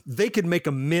sets. They could make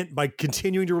a mint by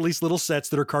continuing to release little sets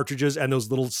that are cartridges and those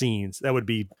little scenes. That would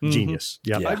be genius.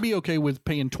 Yeah. I'd be okay with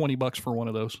paying $20 for one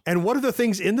of those. And what are the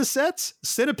things in the sets?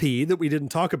 Centipede that we didn't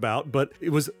talk about, but it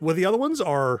was what the other ones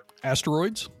are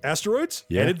Asteroids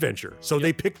and Adventure. So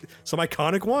they picked some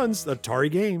iconic ones, the Atari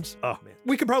games. Oh man.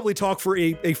 We could probably talk for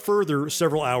a further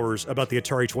several hours about the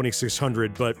Atari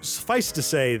 2600, but suffice to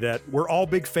say that we're all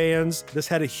big fans. This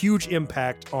had a huge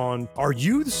impact on our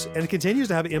youths and it continues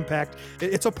to have an impact.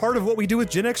 It's a part of what we do with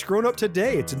Gen X growing up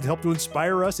today. It's helped to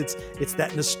inspire us. It's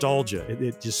that nostalgia.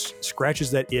 It just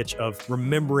scratches that itch of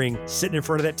remembering sitting in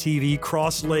front of that TV,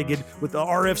 cross-legged with the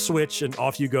RF switch, and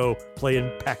off you go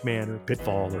playing Pac-Man or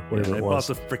Pitfall or whatever it was.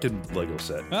 I bought the freaking Lego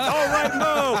set. All right,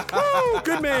 Mo. Woo,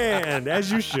 good man,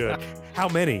 as you should. How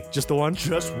many? Just the one?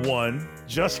 Just one.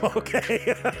 Just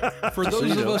okay. For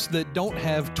those of us that don't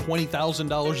have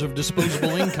 $20,000 of disposable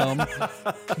income,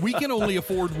 we can only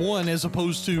afford one as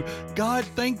opposed to, God,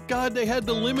 thank God they had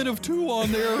the limit of 2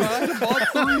 on there. I'd have bought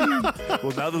 3.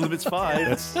 Well, now the limit's 5.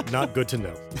 That's not good to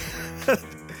know.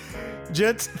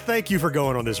 Gents, thank you for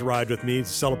going on this ride with me to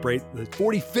celebrate the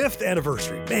 45th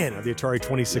anniversary, man, of the Atari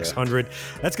 2600.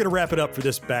 That's going to wrap it up for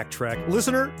this backtrack.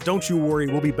 Listener, don't you worry.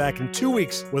 We'll be back in 2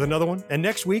 weeks with another one. And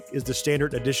next week is the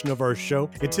standard edition of our show.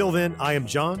 Until then, I am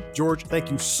John. George,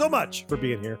 thank you so much for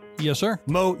being here. Yes, sir.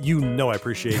 Mo, you know I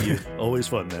appreciate you. Always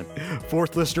fun, man.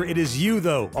 Fourth listener, it is you,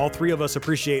 though. All 3 of us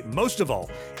appreciate most of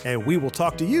all. And we will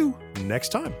talk to you next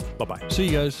time. Bye-bye. See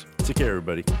you guys. Take care,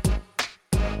 everybody.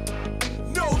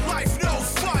 No life, no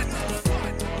fun.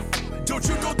 Don't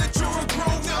you know that you're a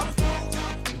grown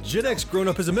up? Gen X Grown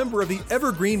Up is a member of the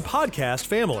Evergreen Podcast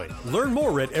family. Learn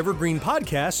more at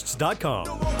evergreenpodcasts.com.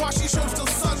 No more watching shows till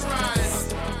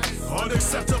sunrise.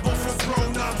 Unacceptable for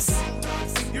grown ups.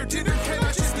 Your dinner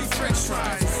cannot just be French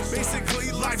fries.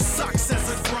 Basically, life sucks as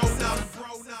a grown up.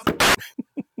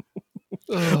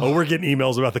 Oh, we're getting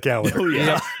emails about the calendar. Oh,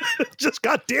 yeah. Just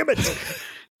God damn it.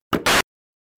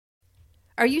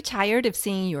 Are you tired of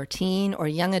seeing your teen or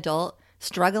young adult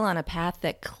struggle on a path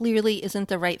that clearly isn't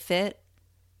the right fit?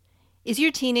 Is your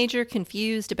teenager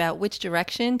confused about which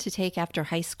direction to take after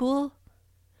high school?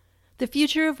 The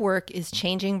future of work is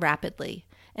changing rapidly,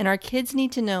 and our kids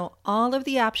need to know all of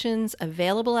the options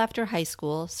available after high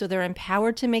school so they're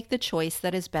empowered to make the choice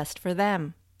that is best for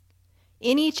them.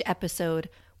 In each episode,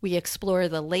 we explore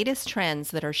the latest trends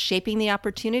that are shaping the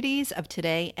opportunities of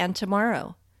today and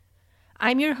tomorrow.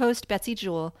 I'm your host, Betsy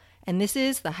Jewell, and this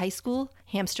is the High School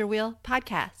Hamster Wheel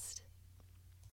Podcast.